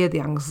 the fear, the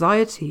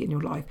anxiety in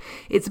your life,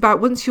 it's about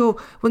once you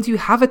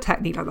have a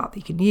technique like that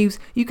you can use,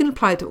 you can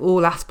apply it to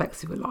all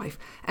aspects of your life.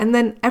 And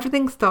then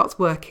everything starts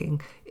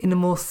working in a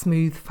more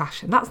smooth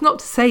fashion. That's not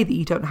to say that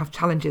you don't have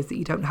challenges, that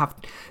you don't have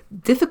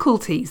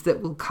difficulties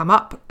that will come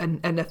up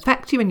and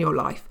affect you in your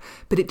life,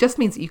 but it just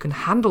means that you can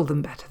handle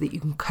them better, that you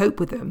can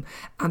cope with them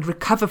and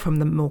recover from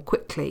them more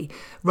quickly,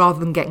 rather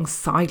than getting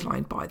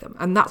sidelined by them.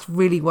 And that's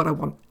really what I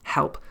want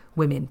help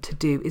women to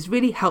do, is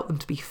really help them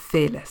to be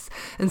fearless.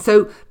 And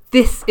so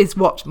this is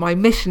what my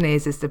mission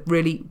is to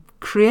really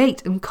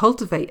create and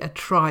cultivate a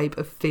tribe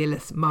of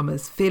fearless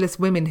mamas, fearless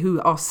women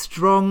who are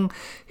strong,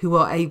 who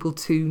are able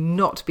to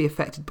not be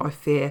affected by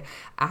fear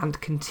and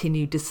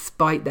continue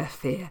despite their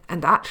fear.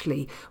 And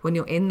actually, when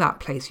you're in that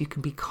place, you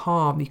can be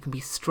calm, you can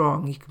be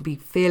strong, you can be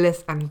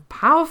fearless and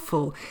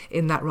powerful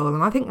in that role.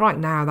 And I think right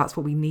now that's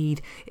what we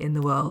need in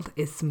the world,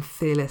 is some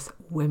fearless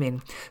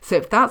women. So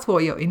if that's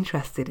what you're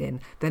interested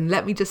in, then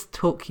let me just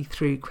talk you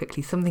through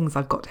quickly some things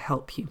I've got to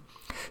help you.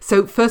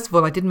 So first of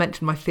all, I did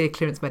mention my fear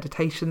clearance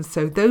meditations.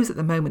 So those at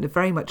the moment are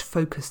very much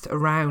focused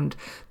around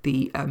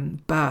the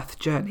birth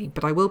journey,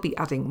 but I will be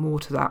adding more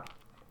to that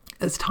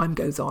as time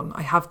goes on.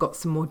 I have got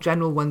some more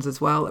general ones as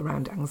well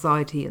around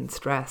anxiety and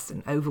stress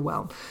and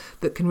overwhelm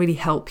that can really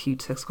help you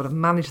to sort of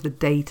manage the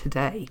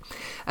day-to-day.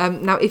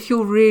 Now, if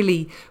you're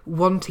really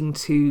wanting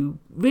to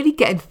really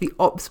get into the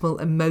optimal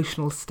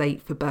emotional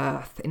state for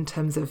birth in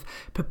terms of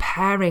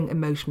preparing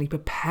emotionally,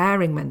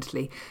 preparing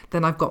mentally,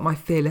 then I've got my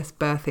Fearless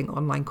Birthing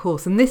online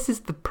course. And this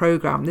is the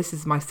program, this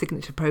is my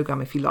signature program,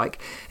 if you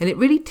like. And it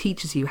really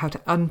teaches you how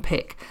to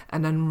unpick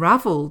and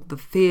unravel the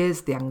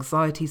fears, the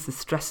anxieties, the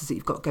stresses that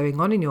you've got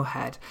going on in your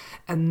head,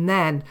 and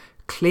then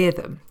clear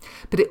them.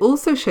 But it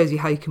also shows you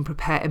how you can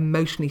prepare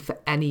emotionally for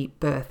any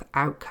birth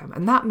outcome.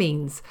 And that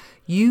means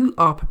you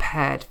are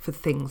prepared for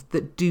things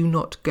that do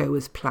not go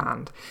as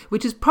planned,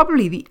 which is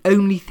probably the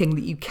only thing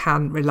that you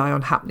can rely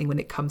on happening when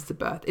it comes to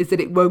birth, is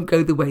that it won't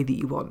go the way that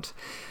you want.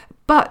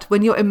 But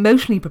when you're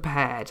emotionally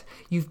prepared,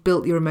 you've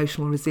built your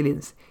emotional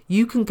resilience.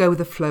 You can go with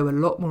the flow a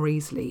lot more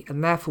easily,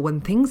 and therefore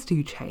when things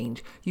do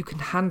change, you can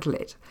handle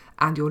it,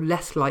 and you're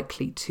less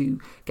likely to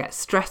get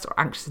stressed or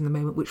anxious in the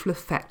moment, which will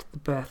affect the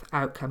birth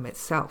outcome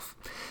itself.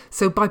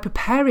 So by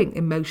preparing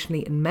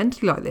emotionally and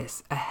mentally like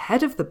this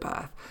ahead of the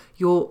birth,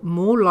 you're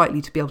more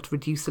likely to be able to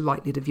reduce the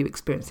likelihood of you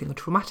experiencing a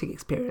traumatic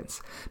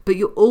experience, but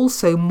you're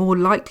also more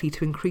likely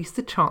to increase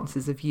the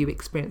chances of you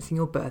experiencing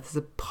your birth as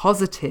a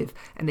positive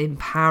and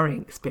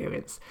empowering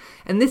experience.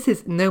 And this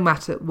is no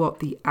matter what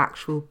the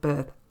actual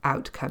birth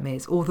outcome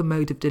is or the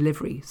mode of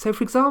delivery. So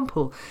for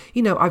example,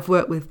 I've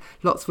worked with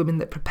lots of women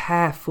that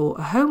prepare for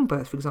a home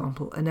birth, for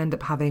example, and end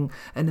up having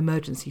an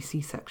emergency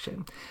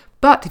C-section.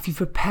 But if you've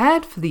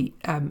prepared for the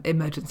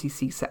emergency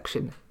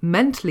C-section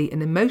mentally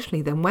and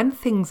emotionally, then when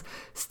things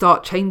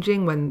start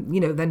changing, when,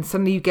 then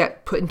suddenly you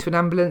get put into an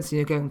ambulance and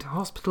you're going to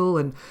hospital,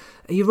 and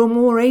you're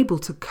more able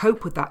to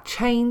cope with that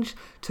change,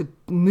 to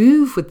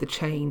move with the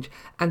change,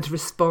 and to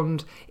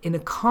respond in a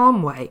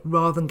calm way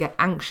rather than get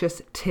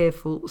anxious,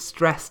 tearful,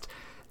 stressed,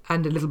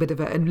 and a little bit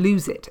and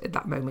lose it at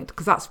that moment,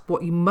 because that's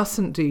what you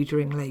mustn't do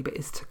during labour,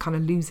 is to kind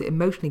of lose it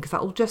emotionally, because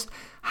that will just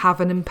have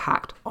an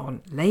impact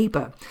on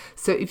labour.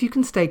 So if you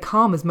can stay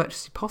calm as much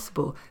as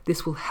possible,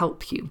 this will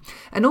help you.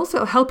 And also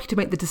it'll help you to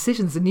make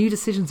the new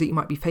decisions that you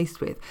might be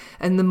faced with.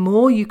 And the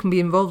more you can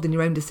be involved in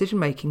your own decision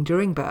making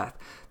during birth,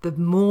 the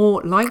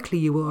more likely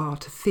you are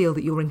to feel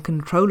that you're in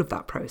control of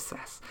that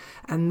process.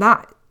 And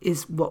that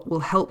is what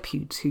will help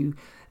you to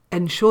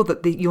ensure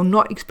that you're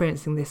not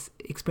experiencing this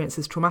experience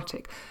as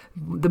traumatic.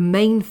 The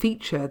main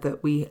feature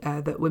that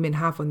that women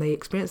have when they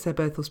experience their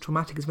birth as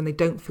traumatic is when they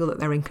don't feel that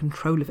they're in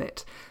control of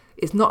it.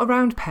 It's not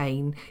around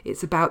pain,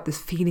 it's about this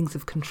feelings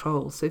of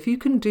control. So if you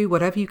can do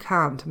whatever you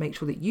can to make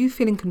sure that you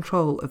feel in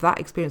control of that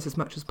experience as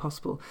much as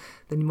possible,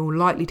 then you're more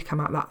likely to come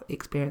out of that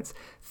experience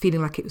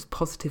feeling like it was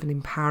positive and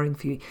empowering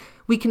for you.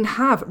 We can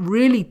have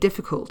really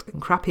difficult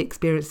and crappy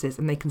experiences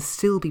and they can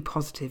still be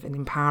positive and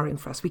empowering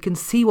for us. We can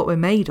see what we're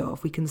made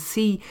of. We can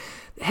see,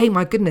 hey,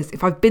 my goodness,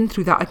 if I've been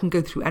through that, I can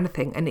go through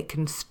anything, and it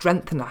can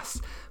strengthen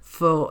us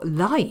for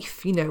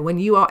life. When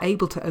you are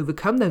able to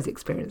overcome those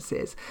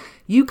experiences,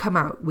 you come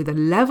out with a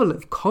level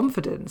of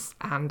confidence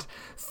and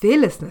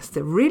fearlessness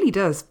that really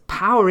does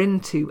power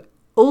into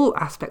all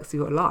aspects of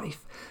your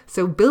life.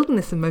 So building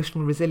this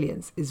emotional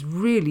resilience is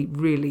really,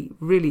 really,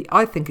 really,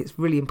 I think it's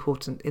really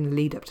important in the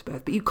lead up to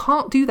birth. But you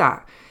can't do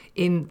that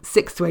in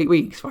 6 to 8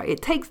 weeks, right?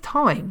 It takes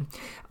time.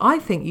 I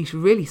think you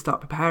should really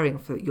start preparing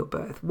for your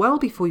birth well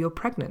before you're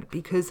pregnant,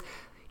 because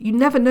you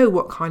never know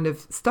what kind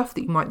of stuff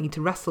that you might need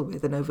to wrestle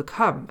with and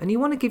overcome. And you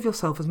want to give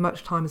yourself as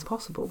much time as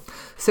possible.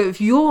 So if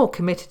you're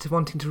committed to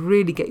wanting to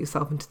really get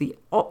yourself into the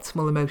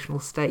optimal emotional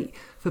state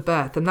for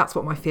birth, and that's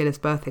what my Fearless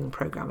Birthing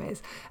program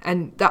is.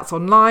 And that's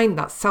online,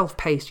 that's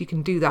self-paced. You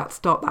can do that,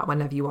 start that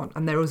whenever you want.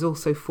 And there is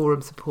also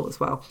forum support as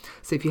well.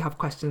 So if you have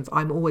questions,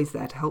 I'm always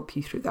there to help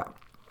you through that.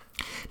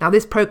 Now,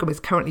 this programme is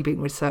currently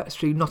being researched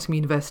through Nottingham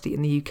University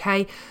in the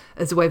UK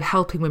as a way of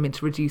helping women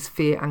to reduce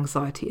fear,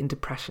 anxiety and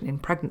depression in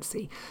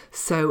pregnancy.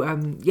 So,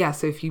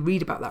 so if you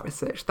read about that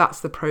research, that's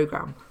the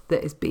programme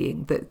that is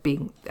being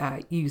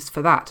used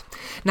for that.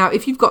 Now,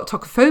 if you've got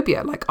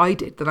tokophobia like I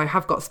did, then I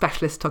have got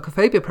specialist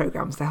tokophobia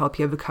programmes to help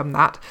you overcome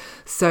that.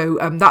 So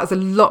there's a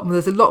lot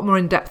more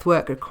in-depth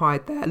work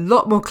required there, a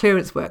lot more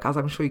clearance work, as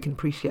I'm sure you can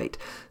appreciate.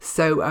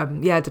 So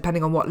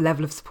depending on what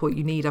level of support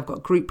you need, I've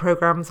got group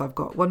programmes, I've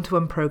got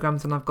one-to-one programmes,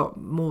 and I've got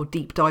more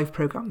deep dive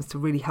programmes to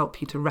really help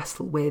you to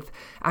wrestle with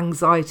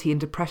anxiety and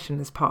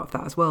depression as part of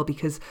that as well,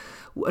 because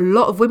a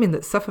lot of women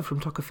that suffer from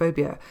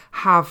tokophobia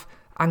have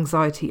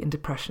anxiety and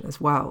depression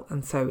as well.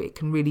 And so it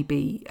can really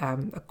be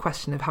a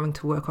question of having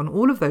to work on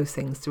all of those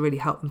things to really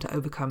help them to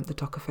overcome the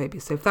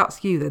tokophobia. So if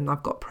that's you, then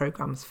I've got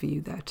programs for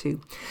you there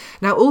too.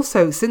 Now,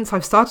 also, since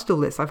I've started all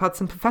this, I've had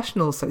some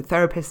professionals, so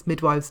therapists,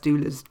 midwives,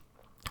 doulas,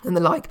 and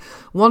the like,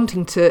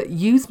 wanting to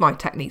use my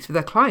techniques for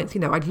their clients.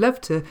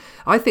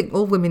 I think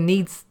all women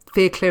needs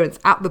fear clearance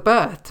at the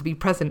birth, to be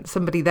present,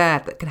 somebody there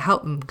that can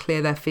help them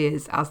clear their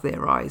fears as they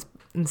arise.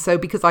 And so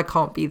because I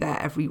can't be there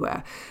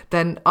everywhere,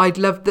 then I'd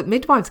love that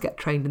midwives get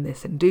trained in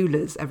this and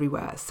doulas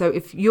everywhere. So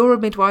if you're a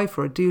midwife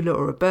or a doula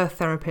or a birth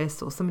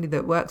therapist or somebody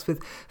that works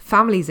with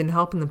families in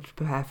helping them to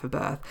prepare for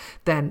birth,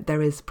 then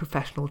there is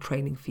professional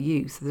training for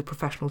you. So there's a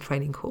professional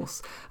training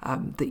course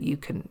that you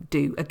can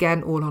do,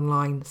 again, all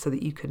online, so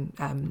that you can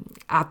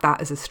add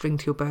that as a string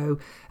to your bow,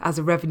 as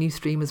a revenue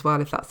stream as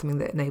well, if that's something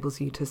that enables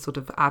you to sort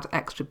of add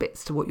extra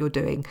bits to what you're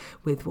doing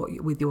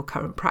with your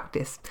current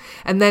practice.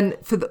 And then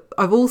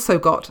I've also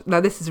got,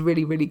 now this is a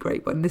really, really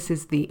great one. This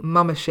is the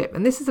Mummership,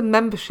 and this is a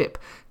membership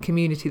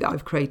community that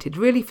I've created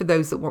really for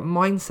those that want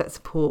mindset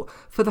support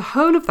for the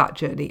whole of that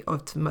journey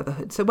to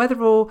motherhood. So whether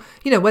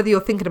you're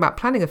thinking about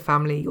planning a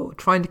family, you're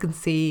trying to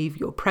conceive,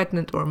 you're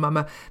pregnant or a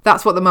mama,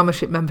 that's what the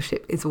Mummership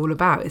membership is all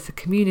about. It's a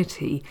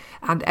community,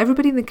 and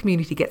everybody in the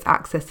community gets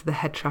access to the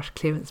head trash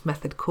clearance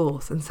method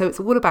course. And so it's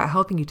all about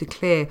helping you to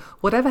clear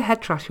whatever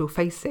head trash you're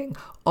facing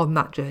on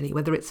that journey,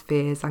 whether it's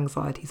fears,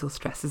 anxieties or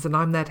stresses. And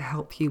I'm there to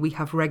help you. We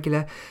have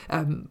regular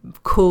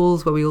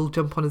calls where we all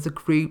jump on as a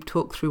group,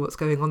 talk through what's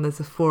going on.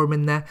 There's a forum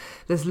in there.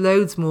 There's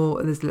loads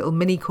more. There's little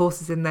mini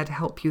courses in there to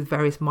help you with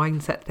various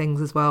mindset things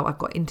as well. I've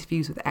got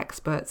interviews with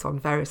experts on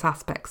various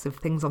aspects of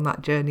things on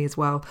that journey as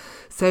well.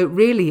 So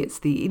really it's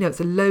it's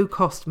a low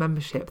cost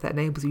membership that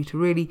enables you to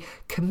really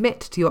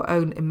commit to your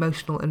own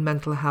emotional and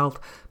mental health,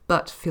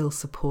 but feel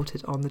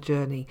supported on the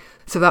journey.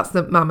 So that's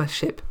the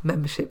Mummership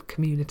membership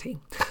community.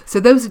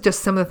 So those are just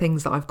some of the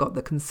things that I've got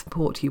that can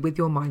support you with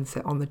your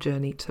mindset on the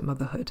journey to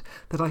motherhood,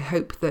 that I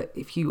hope that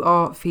if you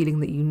are feeling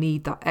that you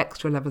need that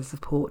extra level of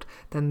support,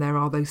 then there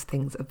are those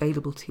things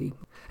available to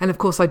you. And of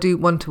course, I do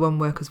one-to-one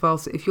work as well.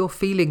 So if you're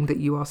feeling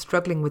that you are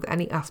struggling with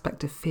any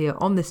aspect of fear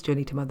on this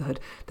journey to motherhood,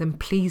 then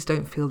please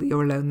don't feel that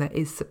you're alone. There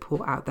is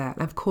support out there.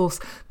 And of course,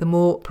 the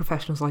more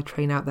professionals I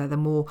train out there, the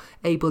more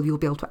able you'll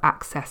be able to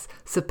access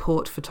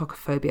support for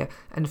tokophobia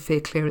and fear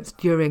clearance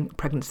during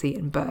pregnancy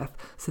and birth,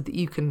 so that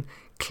you can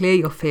clear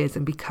your fears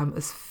and become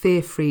as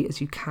fear-free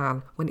as you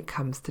can when it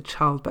comes to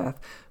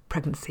childbirth,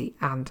 pregnancy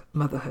and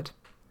motherhood.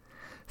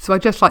 So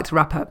I'd just like to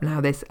wrap up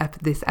now this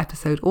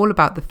episode all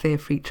about the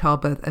Fear-Free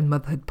Childbirth and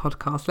Motherhood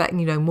podcast, letting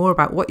you know more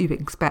about what you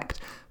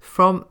expect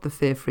from the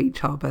Fear-Free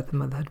Childbirth and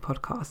Motherhood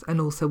podcast, and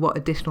also what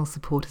additional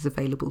support is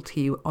available to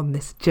you on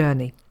this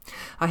journey.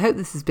 I hope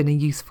this has been a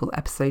useful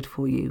episode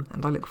for you,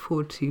 and I look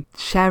forward to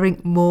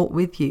sharing more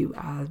with you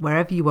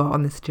wherever you are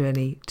on this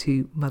journey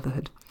to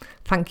motherhood.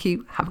 Thank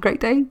you. Have a great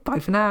day. Bye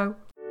for now.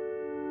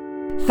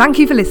 Thank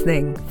you for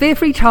listening.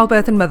 Fear-Free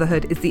Childbirth and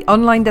Motherhood is the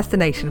online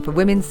destination for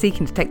women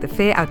seeking to take the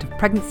fear out of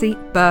pregnancy,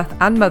 birth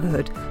and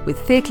motherhood, with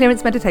fear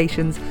clearance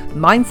meditations,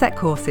 mindset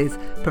courses,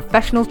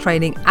 professional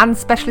training and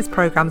specialist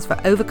programs for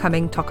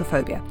overcoming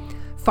tokophobia.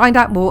 Find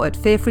out more at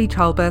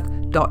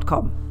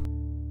fearfreechildbirth.com.